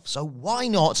yourself. So why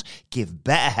not give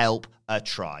BetterHelp a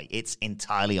try? It's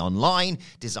entirely online,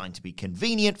 designed to be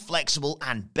convenient, flexible,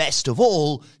 and best of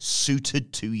all,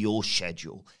 suited to your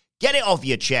schedule. Get it off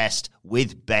your chest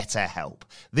with BetterHelp.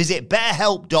 Visit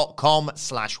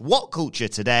betterhelp.com/whatculture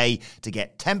today to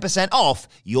get 10% off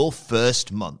your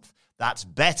first month. That's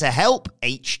BetterHelp,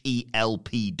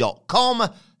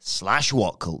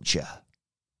 HELP.com/whatculture.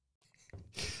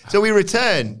 So we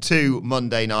return to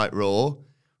Monday Night Raw.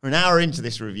 We're an hour into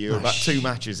this review, about 2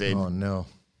 matches in. Oh, no.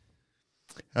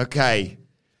 Okay,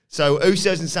 so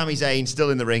Usos and Sami Zayn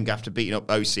still in the ring after beating up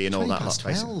OC and all that.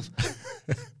 12.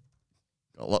 Got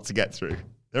a lot to get through.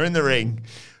 They're in the ring.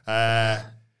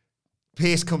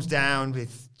 Pierce comes down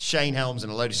with Shane Helms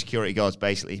and a load of security guards,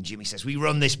 basically. And Jimmy says, we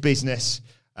run this business.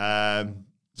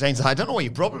 Zane's like, I don't know what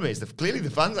your problem is. Clearly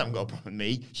the fans haven't got a problem with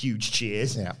me. Huge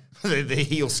cheers. Yeah. the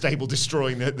heel stable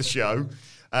destroying the show.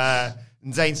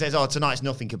 And Zane says, tonight's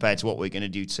nothing compared to what we're going to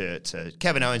do to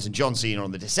Kevin Owens and John Cena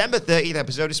on the December 30th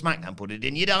episode of SmackDown. Put it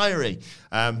in your diary.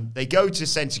 They go to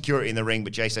send security in the ring,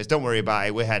 but Jay says, don't worry about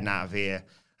it. We're heading out of here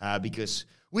because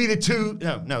we the two...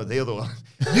 No, the other one.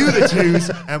 You the twos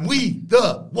and we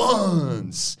the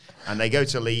ones. And they go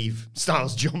to leave.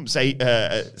 Styles jumps Sami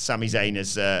Zayn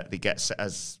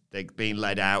as they're being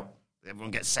led out.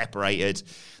 Everyone gets separated.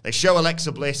 They show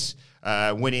Alexa Bliss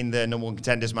winning the number one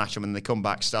contenders match, and when they come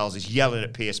back, Styles is yelling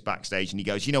at Pierce backstage, and he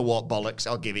goes, you know what, bollocks,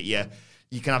 I'll give it you.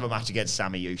 You can have a match against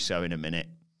Sami Uso in a minute,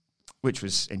 which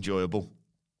was enjoyable.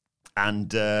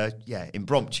 And,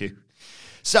 impromptu.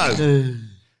 So,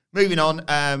 moving on,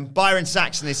 Byron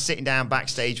Saxton is sitting down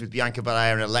backstage with Bianca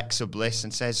Belair and Alexa Bliss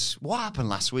and says, what happened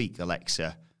last week,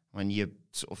 Alexa, when you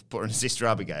sort of put her in Sister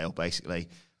Abigail, basically?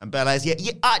 And Belair's,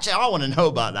 actually, I want to know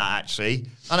about that, actually.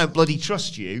 I don't bloody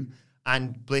trust you.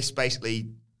 And Bliss basically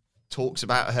talks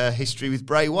about her history with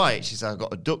Bray Wyatt. She said, I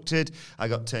got abducted. I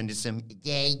got turned into some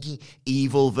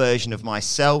evil version of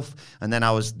myself. And then I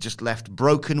was just left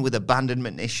broken with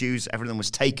abandonment issues. Everything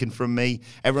was taken from me.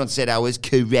 Everyone said I was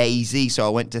crazy, so I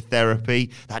went to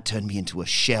therapy. That turned me into a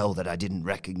shell that I didn't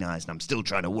recognize, and I'm still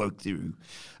trying to work through.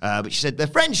 But she said, the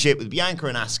friendship with Bianca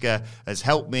and Asuka has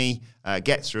helped me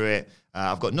get through it.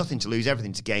 I've got nothing to lose,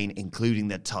 everything to gain, including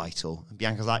the title. And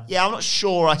Bianca's like, yeah, I'm not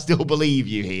sure I still believe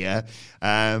you here,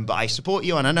 but I support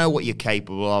you and I know what you're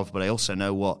capable of, but I also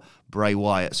know what Bray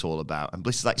Wyatt's all about. And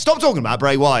Bliss is like, stop talking about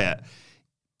Bray Wyatt.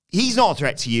 He's not a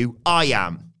threat to you. I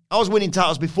am. I was winning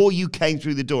titles before you came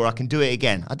through the door. I can do it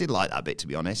again. I did like that bit, to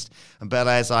be honest. And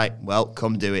Belair's like, well,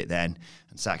 come do it then.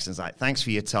 And Saxton's like, thanks for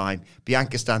your time.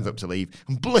 Bianca stands up to leave.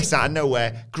 And Bliss, out of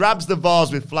nowhere, grabs the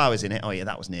vase with flowers in it. Oh, yeah,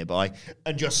 that was nearby.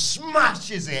 And just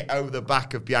smashes it over the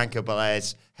back of Bianca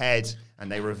Belair's head.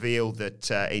 And they reveal that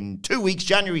in 2 weeks,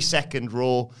 January 2nd,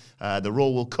 Raw, the Raw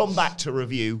will come back to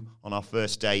review on our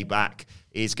first day back.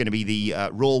 It's going to be the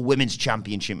Raw Women's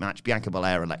Championship match, Bianca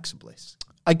Belair, Alexa Bliss.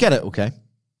 I get it, okay?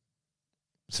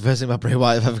 It's the first thing about Bray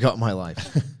Wyatt I've ever got in my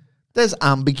life. There's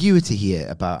ambiguity here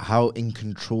about how in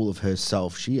control of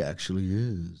herself she actually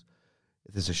is.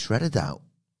 There's a shred of doubt,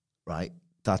 right,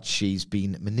 that she's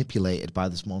been manipulated by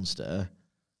this monster,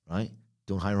 right?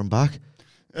 Don't hire him back.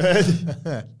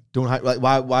 Don't hire. Like,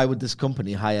 why would this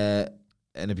company hire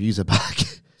an abuser back?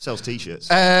 Sells t-shirts.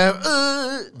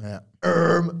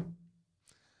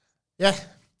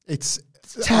 It's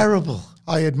terrible.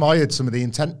 I admired some of the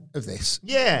intent of this.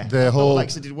 Yeah, the whole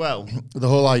Alexa did well. The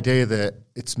whole idea that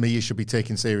it's me you should be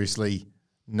taken seriously,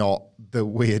 not the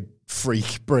weird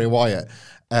freak Bray Wyatt,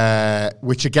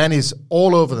 which again is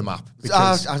all over the map.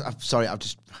 I'm sorry,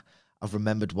 I've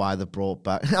remembered why they brought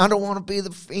back. I don't want to be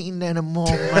the Fiend anymore,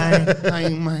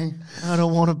 man. I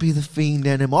don't want to be the Fiend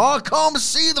anymore. Oh, come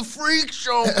see the Freak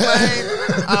Show, man.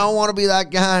 I don't want to be that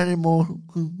guy anymore.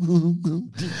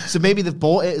 So maybe they've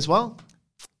bought it as well.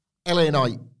 LA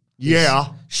Knight. Yeah.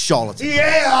 Charlatan.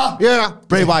 Yeah.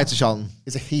 Bray Wyatt's a charlatan.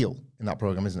 Is a heel in that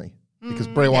program, isn't he? Because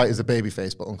Bray Wyatt is the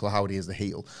babyface, but Uncle Howdy is the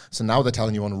heel. So now they're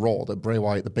telling you on Raw that Bray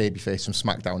Wyatt, the babyface from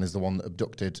SmackDown, is the one that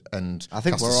abducted and I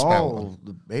think cast we're a spell all on.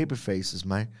 the babyfaces,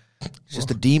 man. It's just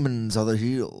the demons are the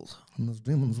heels. And there's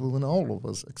demons within all of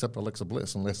us, except Alexa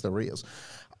Bliss, unless they're ears.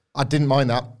 I didn't mind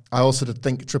that. I also did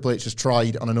think Triple H has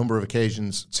tried on a number of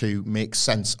occasions to make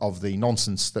sense of the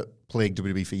nonsense that plagued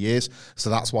WWE for years. So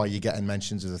that's why you're getting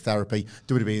mentions of the therapy.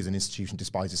 WWE as an institution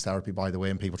despises therapy, by the way,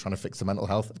 and people trying to fix their mental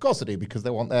health. Of course they do, because they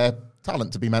want their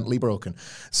talent to be mentally broken.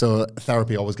 So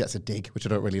therapy always gets a dig, which I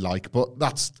don't really like. But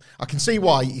I can see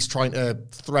why he's trying to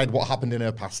thread what happened in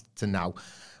her past to now.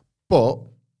 But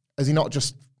has he not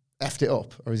just effed it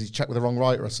up? Or has he checked with the wrong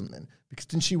writer or something? Because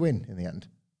didn't she win in the end?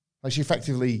 Like, she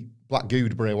effectively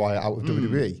black-gooed Bray Wyatt out of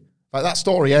WWE. Like, that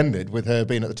story ended with her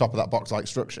being at the top of that box-like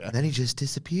structure. And then he just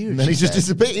disappeared. And then he just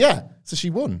disappeared, yeah. So she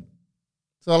won.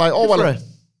 So, like,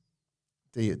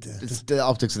 the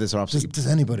optics of this are absolutely... Does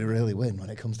anybody really win when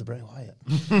it comes to Bray Wyatt?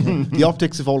 The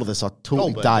optics of all of this are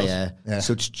totally Goldberg dire. Yeah.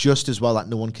 So it's just as well that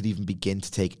no one could even begin to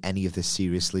take any of this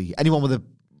seriously. Anyone with a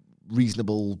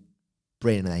reasonable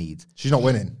brain and aid. She's not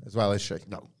winning as well, is she?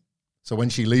 No. So when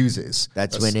she loses...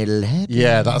 That's when it'll happen.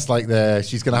 Yeah, that's like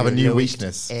she's going to have a new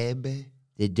weakness. The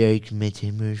dark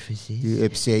metamorphosis. The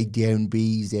upside down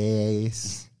bee's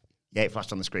ass. Yeah, it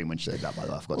flashed on the screen when she said that, by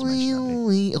the way. I forgot to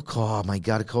mention that. Oh, my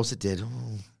God, of course it did.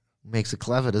 Oh, makes it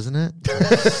clever, doesn't it?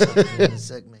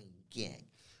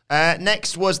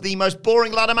 Next was the most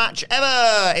boring ladder match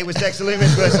ever. It was Dexter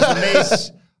Lumis versus The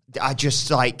Miz. I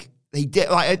just, they did.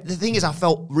 Like, the thing is, I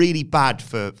felt really bad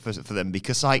for them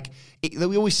because, like,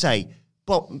 we always say,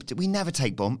 but we never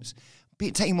take bumps.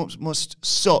 Taking bumps must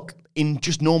suck in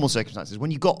just normal circumstances.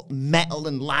 When you got metal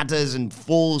and ladders and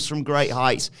falls from great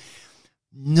heights,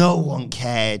 no one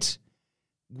cared.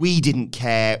 We didn't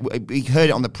care. We heard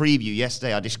it on the preview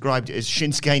yesterday. I described it as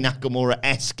Shinsuke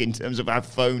Nakamura-esque in terms of how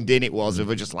phoned in it was.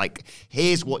 We're just like,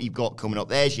 here's what you've got coming up.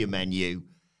 There's your menu.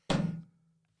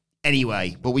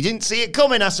 Anyway, but we didn't see it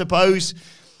coming, I suppose.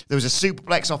 There was a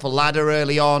superplex off a ladder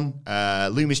early on.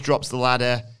 Loomis drops the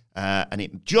ladder, and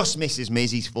it just misses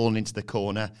Miz. He's fallen into the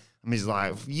corner. And Miz is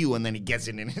like, you, and then he gets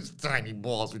in his tiny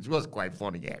balls, which was quite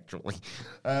funny, actually.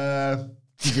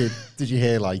 Did you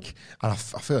hear, like, and I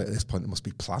feel like at this point there must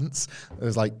be plants. There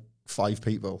was like 5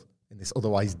 people in this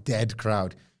otherwise dead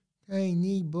crowd.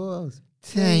 Tiny balls.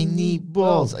 Tiny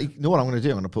balls. You know what I'm going to do?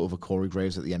 I'm going to put over Corey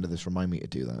Graves at the end of this. Remind me to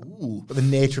do that. Ooh. But the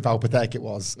nature of how pathetic it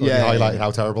was. Highlighted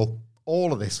how terrible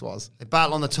all of this was. They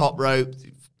battle on the top rope.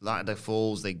 Ladder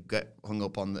falls. They get hung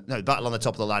up on battle on the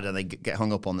top of the ladder. And they get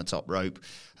hung up on the top rope.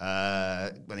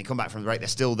 When they come back from the break, they're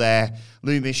still there.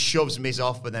 Loomis shoves Miz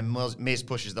off, but then Miz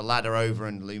pushes the ladder over,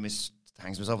 and Loomis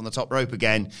hangs himself on the top rope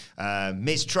again.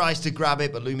 Miz tries to grab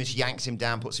it, but Loomis yanks him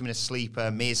down, puts him in a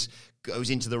sleeper. Miz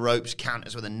goes into the ropes,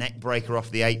 counters with a neck breaker off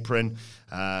the apron.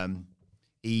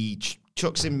 He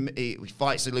chucks him, he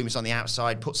fights the Loomis on the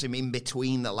outside, puts him in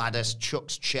between the ladders,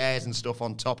 chucks chairs and stuff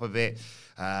on top of it.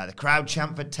 The crowd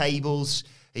chant for tables.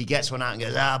 He gets one out and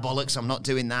goes, bollocks, I'm not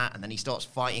doing that. And then he starts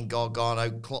fighting Gargano,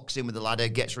 clocks in with the ladder,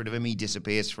 gets rid of him, he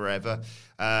disappears forever.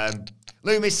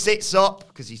 Loomis sits up,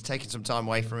 because he's taking some time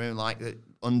away from him, like the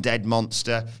undead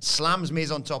monster, slams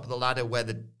Miz on top of the ladder where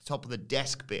the top of the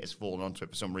desk bit has fallen onto it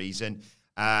for some reason.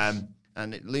 And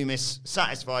Loomis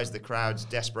satisfies the crowd's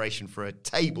desperation for a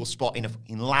table spot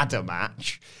in ladder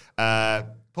match.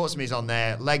 Puts Miz on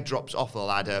there, leg drops off the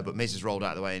ladder, but Miz is rolled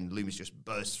out of the way and Loomis just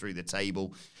bursts through the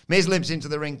table. Miz limps into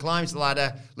the ring, climbs the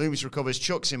ladder, Loomis recovers,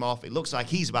 chucks him off. It looks like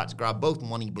he's about to grab both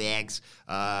money bags.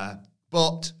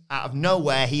 But out of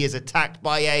nowhere, he is attacked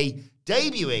by a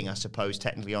debuting, I suppose,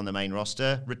 technically on the main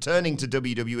roster, returning to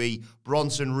WWE,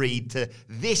 Bronson Reed, to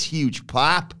this huge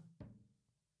pop.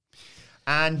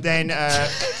 And then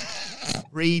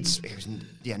Reed's,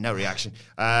 no reaction.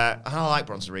 I like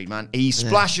Bronson Reed, man. He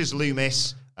splashes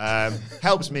Loomis,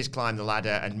 helps Miz climb the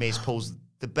ladder, and Miz pulls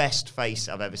the best face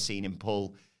I've ever seen him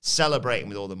pull, celebrating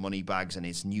with all the money bags and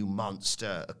his new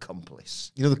monster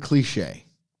accomplice. You know the cliche,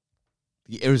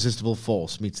 the irresistible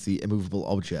force meets the immovable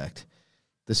object.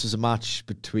 This was a match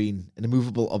between an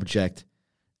immovable object,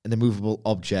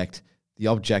 the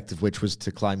object of which was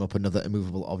to climb up another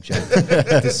immovable object.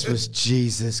 This was,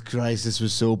 Jesus Christ, this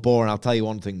was so boring. I'll tell you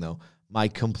one thing, though. My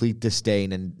complete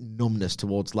disdain and numbness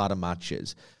towards ladder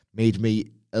matches made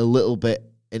me a little bit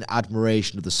in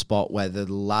admiration of the spot where the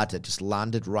ladder just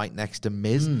landed right next to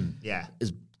Miz. Yeah.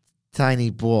 His tiny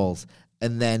balls.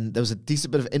 And then there was a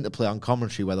decent bit of interplay on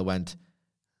commentary where they went,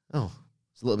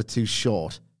 it's a little bit too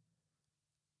short.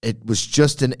 It was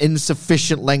just an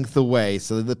insufficient length away.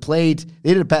 So they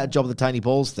did a better job of the tiny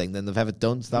balls thing than they've ever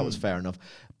done. So that was fair enough.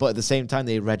 But at the same time,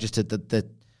 they registered that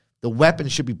the weapon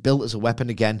should be built as a weapon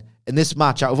again. In this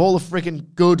match, out of all the freaking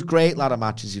good, great ladder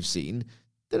matches you've seen,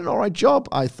 did an all right job,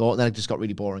 I thought. And then it just got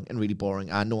really boring.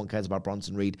 And no one cares about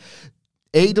Bronson Reed.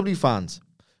 AEW fans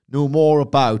know more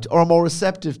about, or are more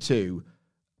receptive to,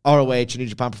 ROH and New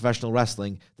Japan Professional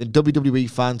Wrestling than WWE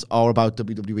fans are about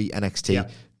WWE NXT. Yeah.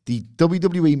 The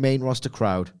WWE main roster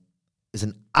crowd is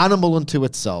an animal unto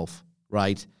itself,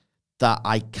 right? That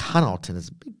I cannot, and it's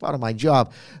a big part of my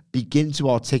job, begin to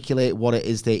articulate what it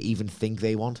is they even think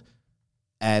they want.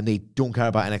 And they don't care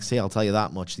about NXT, I'll tell you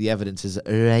that much. The evidence is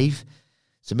rife.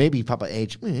 So maybe Papa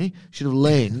H should have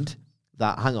learned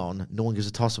that, hang on, no one gives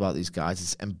a toss about these guys.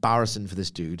 It's embarrassing for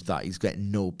this dude that he's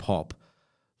getting no pop.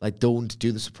 Like, don't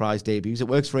do the surprise debuts. It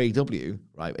works for AEW,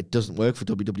 right? It doesn't work for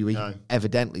WWE,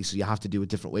 evidently. So you have to do it a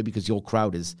different way because your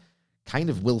crowd is kind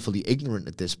of willfully ignorant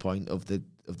at this point of the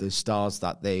stars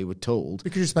that they were told.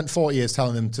 Because you spent 40 years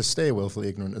telling them to stay willfully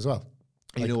ignorant as well.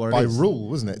 Like, you know what by it is? Rule,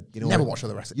 wasn't it? You know never watch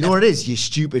the wrestling. You know what it is? You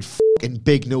stupid fucking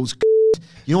big nose.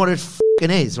 You know what it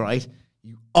fucking is, right?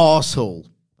 You arsehole.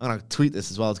 I'm going to tweet this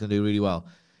as well. It's going to do really well.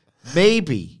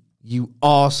 Maybe, you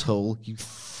arsehole, you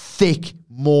thick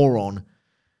moron.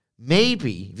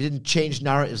 Maybe if you didn't change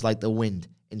narratives like the wind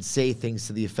and say things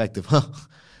to the effect of,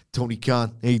 Tony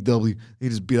Khan, AEW, he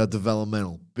just beat out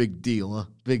developmental. Big deal, huh?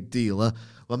 Big deal, huh?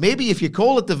 Well, maybe if you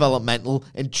call it developmental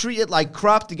and treat it like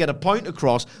crap to get a point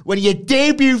across, when you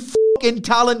debut fucking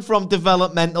talent from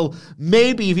developmental,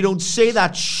 maybe if you don't say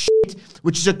that shit,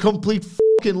 which is a complete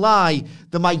fucking lie,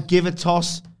 they might give a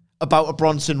toss. about a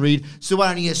Bronson Reed. So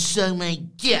why don't you sing me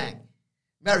gang?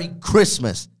 Merry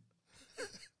Christmas.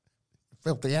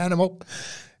 Filthy animal.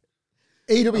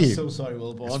 AEW. I'm so sorry,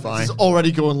 Wilborn. It's fine. This is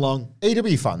already going long.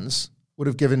 AEW fans would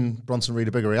have given Bronson Reed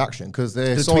a bigger reaction because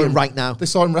they saw tweet him right now. They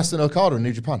saw him wrestling Okada in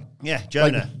New Japan. Yeah,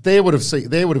 Jonah. Like, they would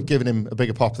have given him a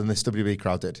bigger pop than this WWE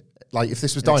crowd did. Like if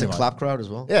this was Dynamite. It's a clap crowd as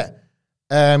well. Yeah.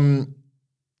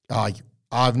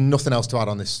 I have nothing else to add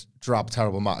on this drab,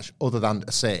 terrible match other than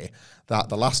to say that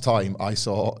the last time I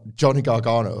saw Johnny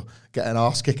Gargano get an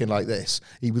arse kicking like this,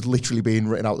 he was literally being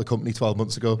written out of the company 12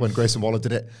 months ago when Grayson Waller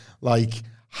did it. Like,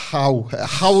 how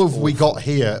have we got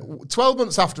here? 12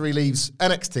 months after he leaves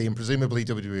NXT and presumably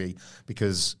WWE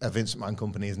because a Vince McMahon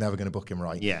company is never going to book him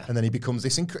right. Yeah. And then he becomes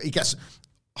this, he gets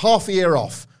half a year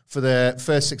off for the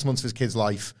first 6 months of his kid's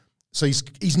life. So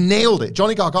he's nailed it.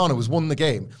 Johnny Gargano has won the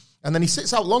game. And then he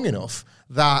sits out long enough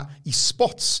that he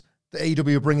spots that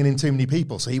AEW are bringing in too many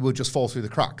people, so he will just fall through the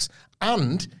cracks.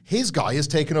 And his guy has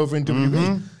taken over in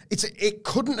WWE. It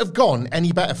couldn't have gone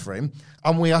any better for him.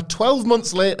 And we are 12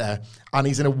 months later, and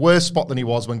he's in a worse spot than he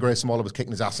was when Grayson Waller was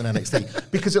kicking his ass in NXT.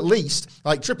 Because at least,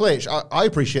 like Triple H, I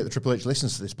appreciate that Triple H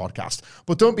listens to this podcast,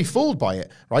 but don't be fooled by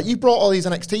it, right? You brought all these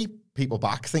NXT people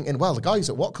back thinking, well, the guys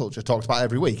at What Culture talked about it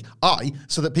every week.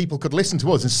 So that people could listen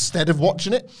to us instead of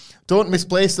watching it. Don't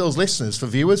misplace those listeners for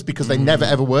viewers because they never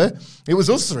ever were. It was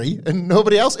us three and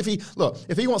nobody else. If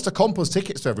he wants to comp us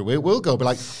tickets to every week, we'll go be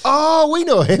like, oh, we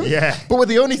know him. Yeah. But we're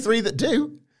the only three that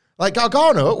do. Like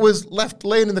Gargano was left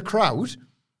laying in the crowd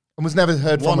and was never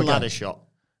heard from again. One ladder shot.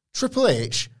 Triple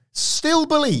H still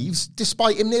believes,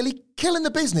 despite him nearly killing the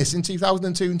business in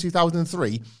 2002 and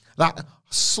 2003, that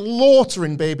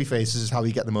slaughtering babyfaces is how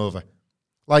you get them over.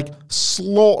 Like,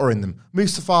 slaughtering them.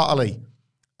 Mustafa Ali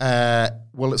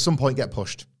will at some point get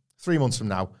pushed 3 months from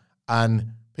now,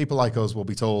 and people like us will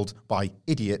be told by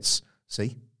idiots,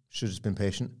 see, should have just been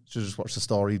patient, should have just watched the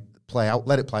story play out,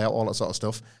 let it play out, all that sort of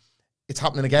stuff. It's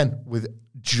happening again with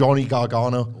Johnny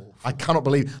Gargano. I cannot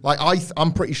believe,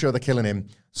 I'm pretty sure they're killing him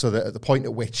so that at the point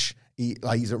at which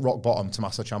he's at rock bottom,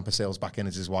 Tommaso Ciampa sails back in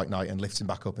as his White Knight and lifts him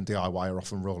back up and DIY are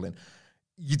off and rolling.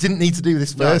 You didn't need to do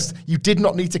this first. No. You did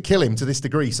not need to kill him to this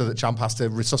degree so that Ciampa has to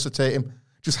resuscitate him.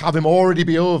 Just have him already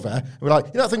be over. And we're like,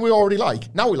 you know that thing we already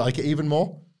like? Now we like it even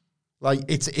more. Like,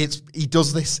 he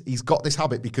does this. He's got this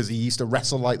habit because he used to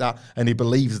wrestle like that and he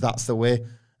believes that's the way.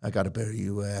 I got to bury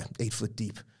you 8 foot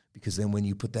deep. Because then when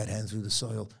you put that hand through the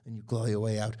soil and you claw your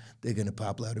way out, they're going to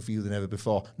pop louder for you than ever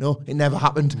before. No, it never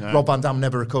happened. No. Rob Van Dam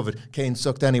never recovered. Kane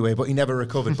sucked anyway, but he never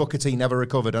recovered. Booker T never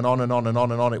recovered, and on and on and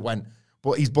on and on it went.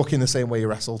 But he's booking the same way he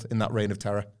wrestled in that reign of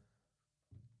terror.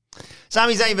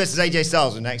 Sami Zayn versus AJ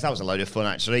Styles was next. That was a load of fun,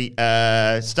 actually.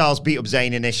 Styles beat up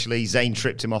Zayn initially. Zayn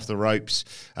tripped him off the ropes.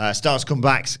 Styles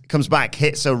comes back,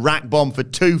 hits a rack bomb for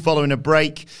 2 following a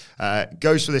break.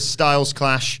 Goes for this Styles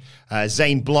clash.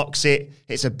 Zayn blocks it,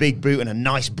 hits a big boot and a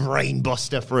nice brain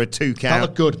buster for a 2 count. That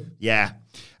looked good. Yeah.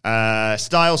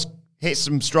 Styles hits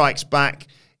some strikes back,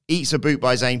 eats a boot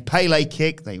by Zayn. Pele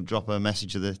kick. They drop a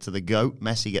message to the GOAT.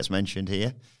 Messi gets mentioned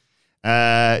here.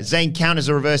 Zayn counters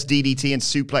a reverse DDT and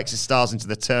suplexes Styles into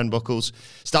the turnbuckles.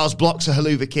 Styles blocks a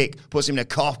haluva kick, puts him in a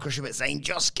calf crusher, but Zayn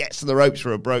just gets to the ropes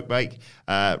for a rope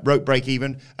break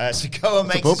even. Sikoa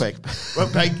makes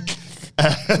rope break.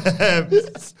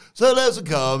 So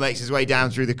Sikoa makes his way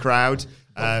down through the crowd.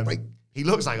 He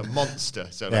looks like a monster.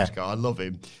 Sikoa, I love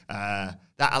him.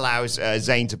 That allows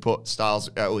Zayn to put Styles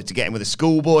to get him with a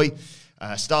schoolboy.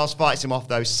 Styles fights him off,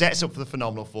 though, sets up for the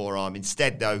phenomenal forearm.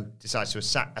 Instead, though, decides to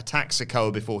attack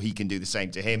Sikoa before he can do the same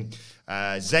to him.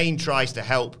 Zayn tries to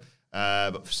help,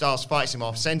 but Styles fights him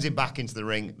off, sends him back into the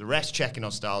ring. The ref's checking on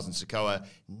Styles, and Sikoa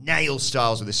nails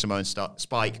Styles with his Samoan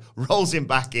spike, rolls him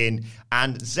back in,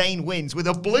 and Zayn wins with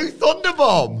a Blue Thunder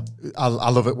Bomb. I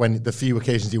love it when the few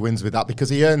occasions he wins with that, because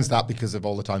he earns that because of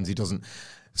all the times he doesn't.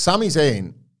 Sami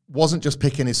Zayn wasn't just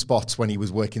picking his spots when he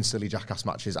was working silly jackass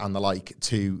matches and the like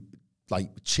to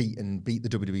cheat and beat the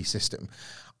WWE system.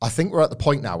 I think we're at the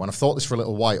point now, and I've thought this for a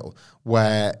little while,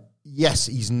 where yes,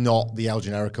 he's not the El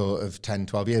Generico of 10,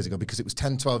 12 years ago, because it was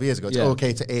 10, 12 years ago. It's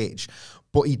okay to age.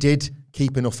 But he did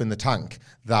keep enough in the tank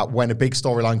that when a big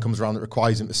storyline comes around that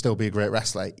requires him to still be a great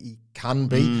wrestler, he can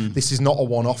be. This is not a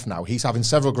one-off now. He's having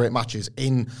several great matches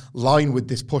in line with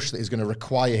this push that is going to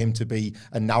require him to be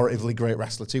a narratively great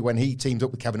wrestler too. When he teamed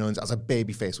up with Kevin Owens as a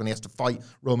babyface, when he has to fight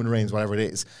Roman Reigns, whatever it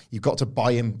is, you've got to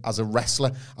buy him as a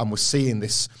wrestler. And we're seeing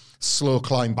this slow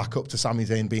climb back up to Sami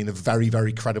Zayn being a very,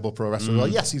 very credible pro wrestler. Well,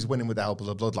 yes, he's winning with the help of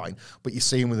the bloodline, but you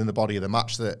see him within the body of the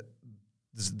match that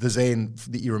the Zayn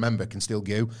that you remember can still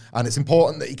go. And it's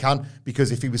important that he can,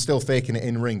 because if he was still faking it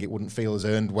in ring, it wouldn't feel as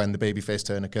earned when the babyface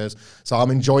turn occurs. So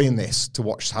I'm enjoying this to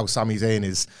watch how Sami Zayn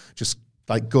is just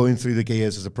like going through the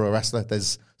gears as a pro wrestler.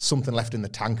 There's something left in the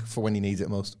tank for when he needs it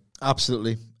most.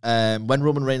 Absolutely. When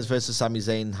Roman Reigns versus Sami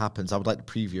Zayn happens, I would like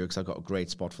to preview it because I've got a great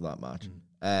spot for that match.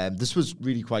 This was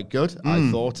really quite good, I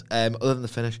thought. Other than the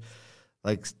finish,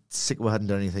 like, sick we hadn't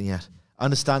done anything yet. I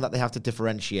understand that they have to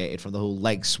differentiate it from the whole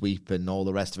leg sweep and all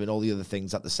the rest of it, all the other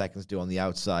things that the seconds do on the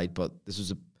outside, but this was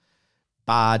a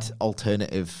bad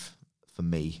alternative for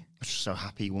me. I'm just so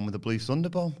happy he won with a blue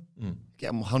Thunderbomb. Get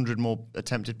him 100 more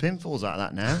attempted pinfalls out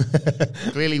of that now.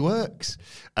 Clearly works.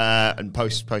 And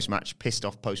post-match, pissed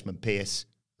off Postman Pierce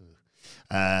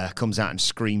comes out and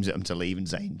screams at him to leave, and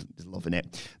Zayn is loving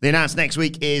it. The announced next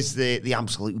week is the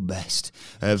absolute best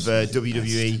of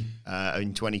WWE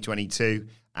in 2022.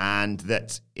 And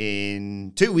that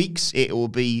in 2 weeks, it will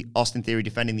be Austin Theory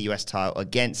defending the US title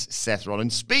against Seth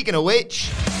Rollins. Speaking of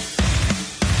which,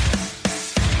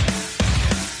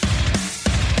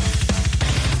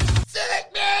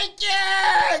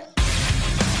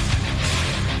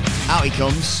 out he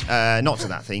comes, not to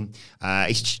that theme.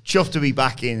 He's chuffed to be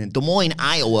back in Des Moines,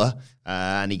 Iowa,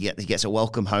 and he gets a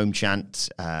welcome home chant,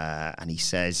 and he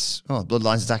says,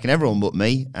 Bloodline's attacking everyone but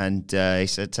me. And he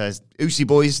said, Usi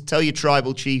boys, tell your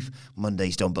tribal chief,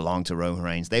 Mondays don't belong to Roman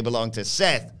Reigns. They belong to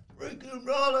Seth freaking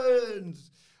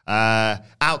Rollins.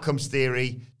 Out comes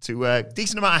Theory to a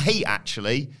decent amount of heat,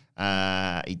 actually.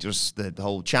 He does the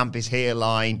whole champ is here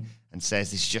line and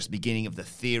says this is just the beginning of the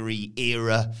Theory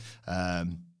era.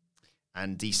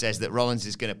 And he says that Rollins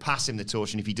is going to pass him the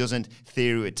torch, and if he doesn't,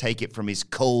 Theory would take it from his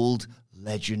cold,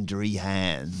 legendary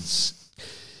hands.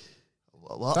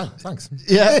 What? Thanks.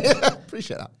 Yeah,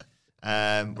 appreciate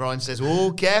that. Rollins says,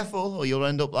 careful, or you'll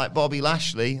end up like Bobby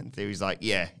Lashley. And Theory's like,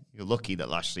 yeah, you're lucky that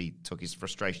Lashley took his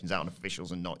frustrations out on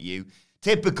officials and not you.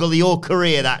 Typical of your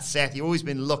career, that, Seth. You've always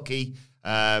been lucky.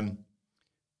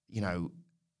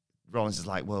 Rollins is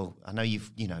like, well, I know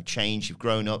you've, changed, you've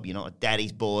grown up, you're not a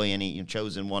daddy's boy, and you're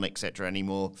chosen one, etc.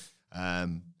 anymore.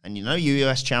 And you're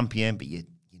US champion, but you're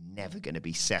never going to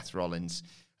be Seth Rollins.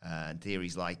 And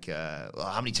Theory's like,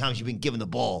 how many times have you been given the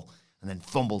ball and then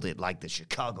fumbled it like the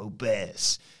Chicago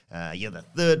Bears? You're the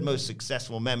third most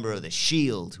successful member of the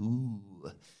Shield.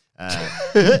 Ooh.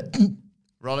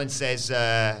 Rollins says,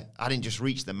 I didn't just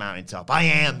reach the mountaintop. I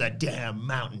am the damn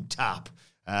mountaintop.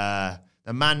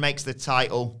 The man makes the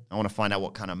title. I want to find out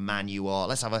what kind of man you are.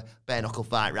 Let's have a bare-knuckle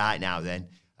fight right now, then.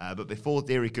 But before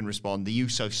Theory can respond, the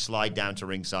Usos slide down to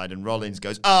ringside, and Rollins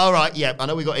goes, all right, yeah, I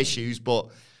know we've got issues, but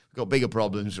we've got bigger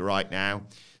problems right now.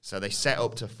 So they set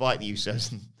up to fight the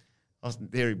Usos, and Austin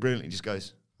Theory brilliantly just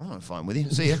goes, I'm fine with you.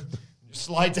 See ya. Just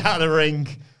slides out of the ring.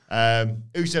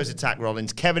 Usos attack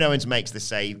Rollins. Kevin Owens makes the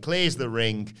save, clears the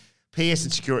ring. Pierce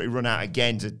and security run out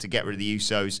again to get rid of the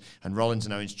Usos, and Rollins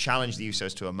and Owens challenge the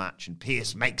Usos to a match, and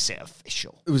Pierce makes it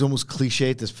official. It was almost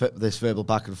cliche, this verbal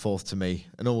back and forth to me,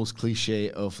 an almost cliche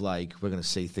of like, we're going to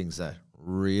say things that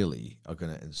really are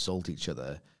going to insult each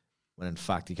other, when in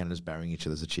fact you're kind of just burying each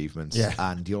other's achievements. Yeah.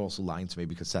 And you're also lying to me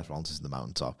because Seth Rollins is in the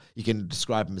mountaintop. You can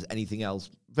describe him as anything else,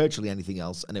 virtually anything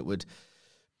else, and it would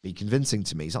be convincing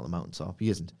to me. He's not the mountaintop. He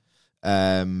isn't.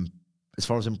 As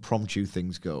far as impromptu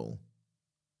things go,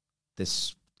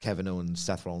 this Kevin Owens,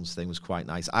 Seth Rollins thing was quite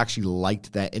nice. I actually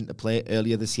liked their interplay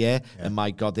earlier this year, and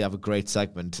my God, they have a great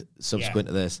segment subsequent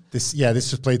to this. This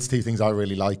just played to two things I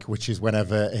really like, which is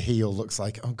whenever a heel looks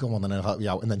like, oh, come on, then I'll help you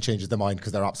out, and then changes their mind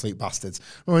because they're absolute bastards.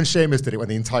 When Sheamus did it, when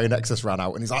the entire Nexus ran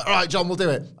out, and he's like, all right, John, we'll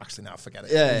do it. Actually, no, forget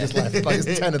it. Yeah, he just left, like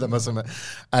it's 10 of them or something.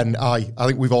 And I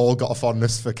think we've all got a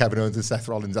fondness for Kevin Owens and Seth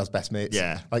Rollins as best mates.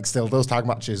 Yeah. Like, still, those tag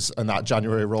matches and that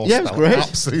January Raw it was great.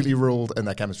 absolutely ruled, and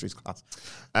their chemistry's class.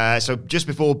 So just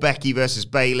before Becky versus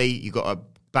Bayley, you got a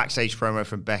backstage promo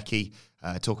from Becky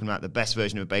talking about the best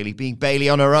version of Bayley being Bayley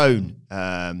on her own.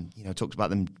 Talked about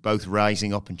them both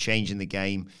rising up and changing the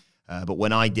game. But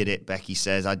when I did it, Becky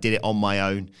says, I did it on my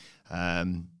own.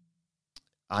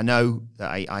 I know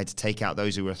that I had to take out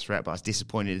those who were a threat, but I was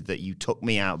disappointed that you took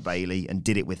me out, Bayley, and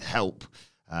did it with help.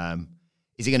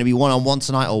 Is it going to be 1-on-1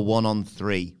 tonight or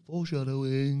 1-on-3?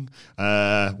 Foreshadowing.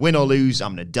 Win or lose,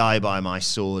 I'm going to die by my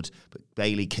sword. But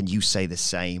Bayley, can you say the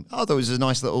same? I thought it was a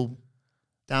nice little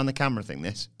down the camera thing,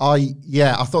 this. I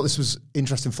thought this was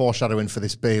interesting foreshadowing for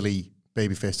this Bayley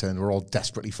babyface turn. We're all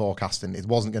desperately forecasting. It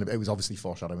wasn't going to be, it was obviously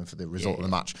foreshadowing for the result of the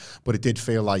match, but it did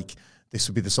feel like this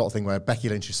would be the sort of thing where Becky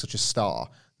Lynch is such a star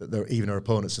that even her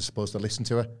opponents are supposed to listen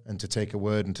to her and to take a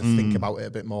word and to think about it a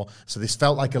bit more. So this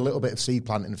felt like a little bit of seed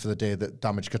planting for the day that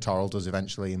Damage Katarl does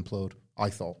eventually implode,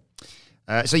 I thought.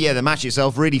 The match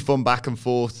itself, really fun back and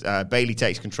forth. Bayley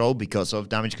takes control because of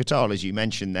damage Qatar, as you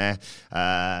mentioned there.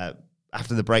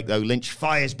 After the break, though, Lynch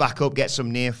fires back up, gets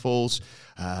some near falls.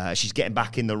 She's getting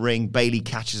back in the ring. Bayley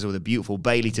catches her with a beautiful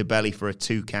Bayley to belly for a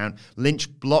 2 count. Lynch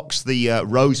blocks the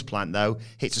Rose Plant, though,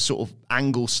 hits a sort of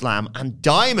angle slam and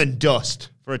Diamond Dust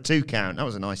for a 2 count. That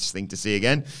was a nice thing to see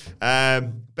again.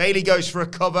 Bayley goes for a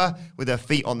cover with her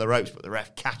feet on the ropes, but the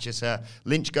ref catches her.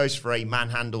 Lynch goes for a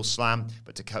manhandle slam,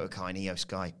 but Dakota Kai and Io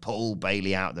Sky pull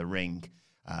Bayley out of the ring.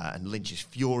 And Lynch is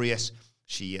furious.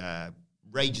 She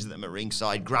rages at them at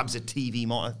ringside, grabs a TV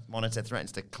monitor,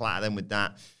 threatens to clatter them with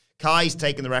that. Kai's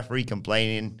taking the referee,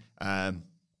 complaining.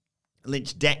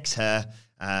 Lynch decks her.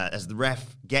 As the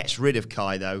ref gets rid of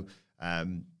Kai, though,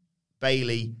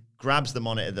 Bayley grabs the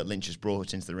monitor that Lynch has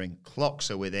brought into the ring, clocks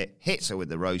her with it, hits her with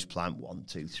the Rose Plant, 1,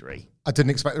 2, 3. I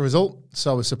didn't expect the result,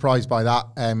 so I was surprised by that.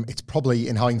 It's probably,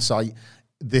 in hindsight,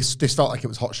 this felt like it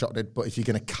was hot-shotted, but if you're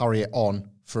going to carry it on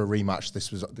for a rematch,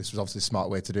 this was obviously a smart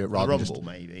way to do it. Rather Rumble,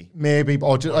 than just, maybe,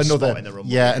 or another,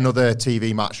 Rumble, another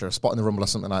TV match or a spot in the Rumble or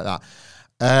something like that.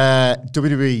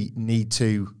 WWE need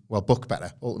to book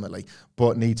better ultimately,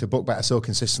 but need to book better so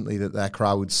consistently that their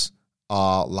crowds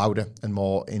are louder and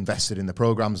more invested in the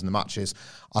programs and the matches.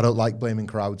 I don't like blaming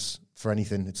crowds for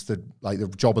anything. It's the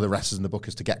job of the wrestlers and the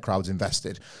bookers to get crowds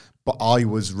invested. But I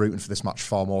was rooting for this match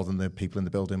far more than the people in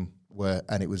the building were,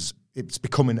 and it's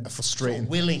becoming a frustrating,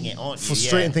 willing it, aren't you?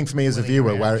 Frustrating thing for me as a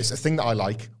viewer, where it's a thing that I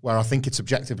like, where I think it's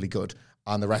objectively good,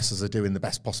 and the wrestlers are doing the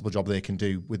best possible job they can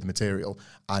do with the material,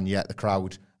 and yet the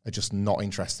crowd are just not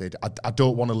interested. I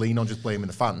don't want to lean on just blaming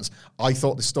the fans. I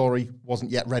thought the story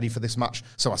wasn't yet ready for this match,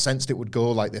 so I sensed it would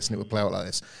go like this and it would play out like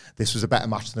this. This was a better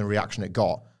match than the reaction it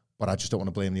got, but I just don't want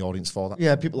to blame the audience for that.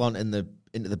 Yeah, people aren't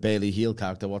into the Bayley heel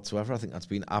character whatsoever. I think that's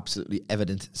been absolutely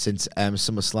evident since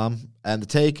SummerSlam. And the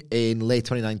take in late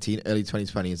 2019, early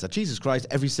 2020 is that, Jesus Christ,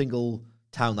 every single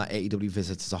town that AEW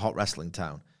visits is a hot wrestling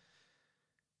town.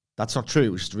 That's not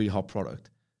true. It's just a really hot product.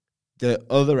 The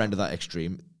other end of that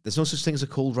extreme, there's no such thing as a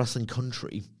cold wrestling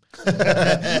country.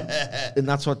 And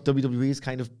that's what WWE is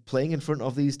kind of playing in front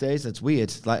of these days. And it's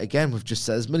weird. Like, again, we've just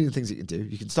said there's a million things you can do.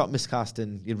 You can stop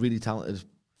miscasting your really talented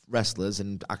wrestlers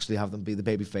and actually have them be the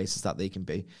baby faces that they can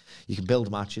be. You can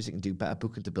build matches. You can do better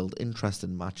booking to build interest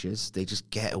in matches. They just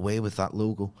get away with that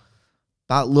logo.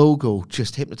 That logo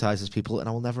just hypnotizes people, and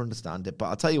I will never understand it. But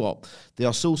I'll tell you what, they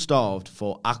are so starved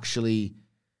for actually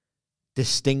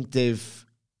distinctive,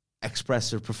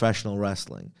 expressive professional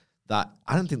wrestling that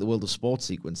I don't think the World of Sports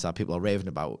sequence that people are raving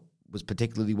about was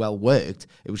particularly well worked.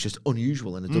 It was just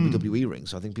unusual in a WWE ring.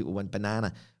 So I think people went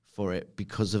banana for it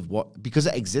because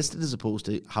it existed as opposed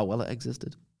to how well it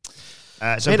existed.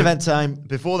 So main event time.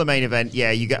 Before the main event,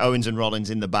 you get Owens and Rollins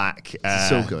in the back.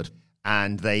 So good.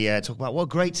 And they talk about what a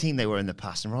great team they were in the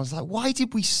past. And Rollins like, why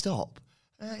did we stop?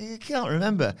 I can't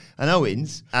remember. And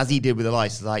Owens, as he did with the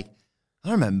lights, is like,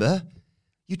 I remember.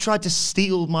 You tried to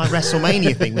steal my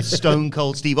WrestleMania thing with Stone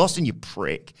Cold Steve Austin, you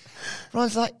prick. And I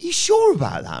was like, you sure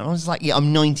about that? And I was like, yeah,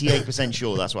 I'm 98%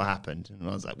 sure that's what happened. And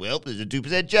I was like, well, there's a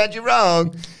 2% chance you're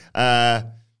wrong.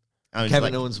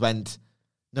 Kevin Owens went,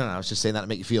 no, I was just saying that to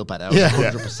make you feel better.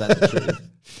 That was 100% the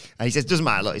truth. And he says, doesn't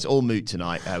matter, look, it's all moot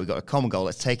tonight. We've got a common goal,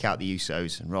 let's take out the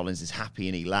Usos. And Rollins is happy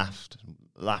and he laughed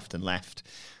and left.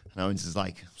 And Owens is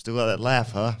like, still got that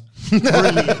laugh, huh?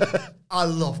 Brilliant. I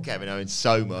love Kevin Owens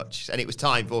so much. And it was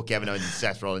time for Kevin Owens and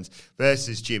Seth Rollins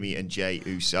versus Jimmy and Jey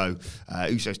Uso.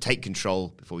 Usos take control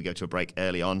before we go to a break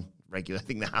early on. Regular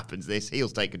thing that happens this.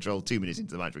 Heels take control 2 minutes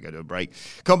into the match. We go to a break.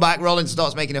 Come back. Rollins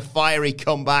starts making a fiery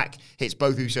comeback. Hits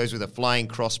both Usos with a flying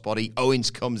crossbody.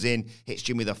 Owens comes in. Hits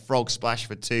Jimmy with a frog splash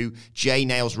for 2. Jey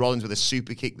nails Rollins with a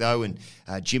super kick, though. And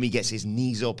Jimmy gets his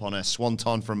knees up on a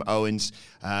swanton from Owens.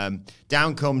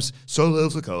 Down comes Solo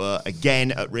Sikoa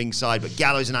again at ringside. But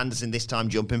Gallows and Anderson this time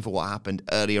jump in for what happened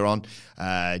earlier on.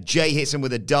 Jey hits him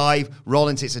with a dive.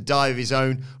 Rollins hits a dive of his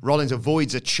own. Rollins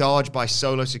avoids a charge by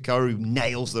Solo Sikoa, who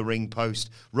nails the ring post.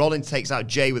 Rollins takes out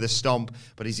Jey with a stomp,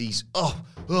 but as he's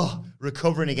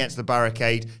recovering against the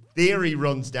barricade, Theory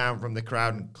runs down from the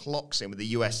crowd and clocks him with the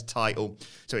US title.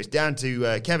 So it's down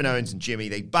to Kevin Owens and Jimmy.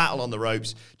 They battle on the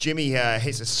ropes. Jimmy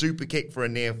hits a super kick for a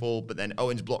near fall, but then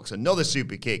Owens blocks another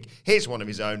super kick, hits one of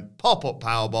his own, pop-up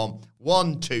powerbomb,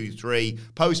 1, 2, 3.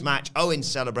 Post-match, Owens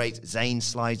celebrates. Zayn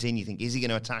slides in. You think, is he going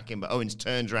to attack him? But Owens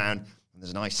turns around, and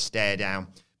there's a nice stare down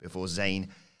before Zayn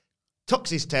tucks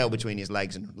his tail between his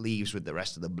legs and leaves with the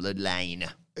rest of the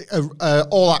bloodline.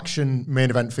 All-action main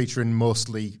event featuring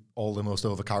mostly all the most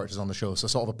over characters on the show, so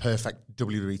sort of a perfect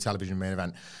WWE television main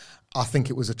event. I think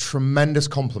it was a tremendous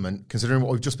compliment, considering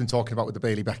what we've just been talking about with the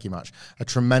Bayley-Becky match, a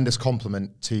tremendous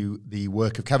compliment to the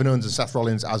work of Kevin Owens and Seth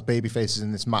Rollins as babyfaces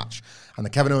in this match, and the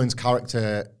Kevin Owens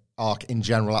character arc in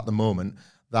general at the moment,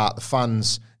 that the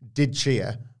fans did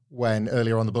cheer when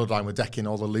earlier on the Bloodline were decking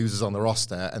all the losers on the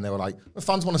roster, and they were like, the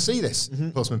fans want to see this,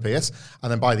 Postman Pierce.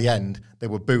 And then by the end, they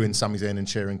were booing Sami Zayn and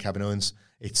cheering Kevin Owens.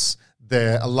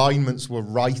 The alignments were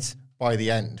right by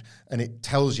the end, and it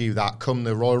tells you that come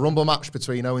the Royal Rumble match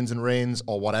between Owens and Reigns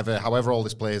or whatever, however all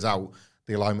this plays out,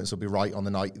 the alignments will be right on the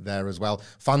night there as well.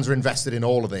 Fans are invested in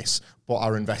all of this, but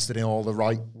are invested in all the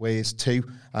right ways too,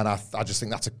 and I just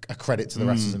think that's a credit to the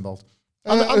wrestlers involved.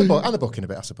 And the booking a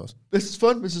bit, I suppose. This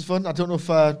is fun. I don't know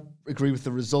if I agree with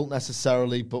the result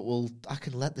necessarily, but I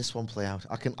can let this one play out.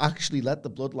 I can actually let the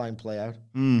Bloodline play out.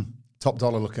 Top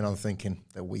dollar looking on thinking,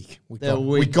 they're weak. We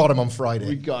weak. got them on Friday.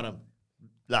 We got them.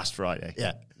 Last Friday.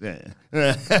 Yeah.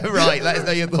 Right, let us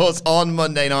know your thoughts on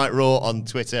Monday Night Raw on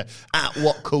Twitter at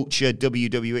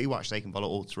WhatCultureWWE. Well, actually, you can follow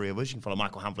all three of us. You can follow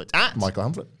Michael Hamflett at Michael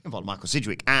Hamflett. You can follow Michael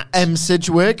Sidgwick at M.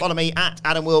 Sidgwick. Follow me at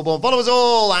Adam Wilborn. Follow us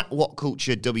all at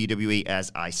WhatCultureWWE.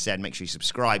 As I said, make sure you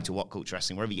subscribe to What Culture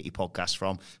Wrestling, wherever you get your podcasts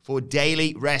from, for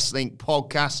daily wrestling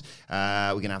podcasts.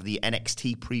 We're going to have the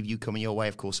NXT preview coming your way,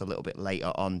 of course, a little bit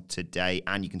later on today.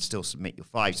 And you can still submit your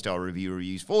 5-star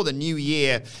reviews for the new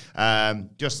year,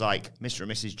 just like Mr.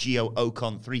 and Mrs. Gio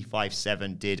Ocon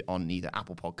 357 did on either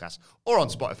Apple Podcasts or on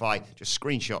Spotify. Just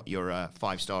screenshot your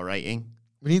 5-star rating.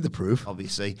 We need the proof.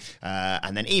 Obviously.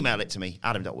 And then email it to me,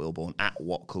 adam.wilborn at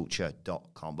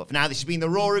whatculture.com. But for now, this has been the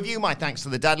Raw Review. My thanks to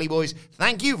the Dudley Boys.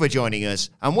 Thank you for joining us,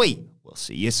 and we will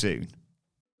see you soon.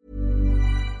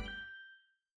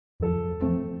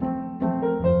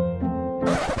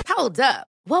 Hold up.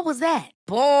 What was that?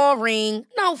 Boring.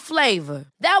 No flavor.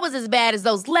 That was as bad as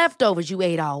those leftovers you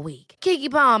ate all week.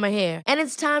 Keke Palmer here, and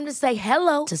it's time to say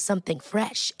hello to something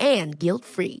fresh and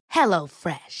guilt-free. Hello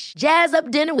Fresh. Jazz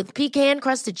up dinner with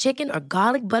pecan-crusted chicken or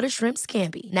garlic butter shrimp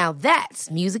scampi. Now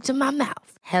that's music to my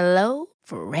mouth. Hello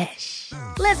Fresh.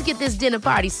 Let's get this dinner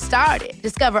party started.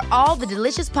 Discover all the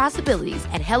delicious possibilities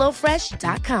at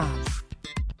HelloFresh.com.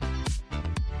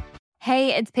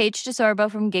 Hey, it's Paige DeSorbo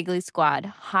from Giggly Squad.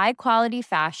 High quality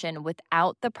fashion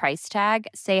without the price tag.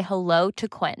 Say hello to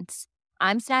Quince.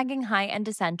 I'm snagging high-end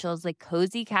essentials like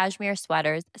cozy cashmere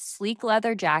sweaters, sleek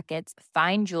leather jackets,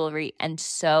 fine jewelry, and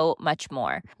so much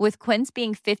more. With Quince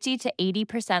being 50 to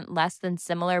 80% less than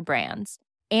similar brands.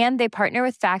 And they partner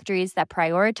with factories that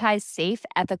prioritize safe,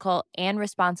 ethical, and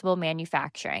responsible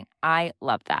manufacturing. I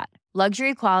love that.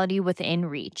 Luxury quality within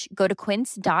reach. Go to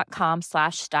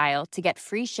quince.com/style to get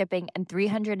free shipping and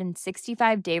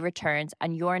 365-day returns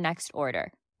on your next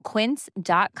order.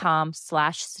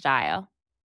 Quince.com/style.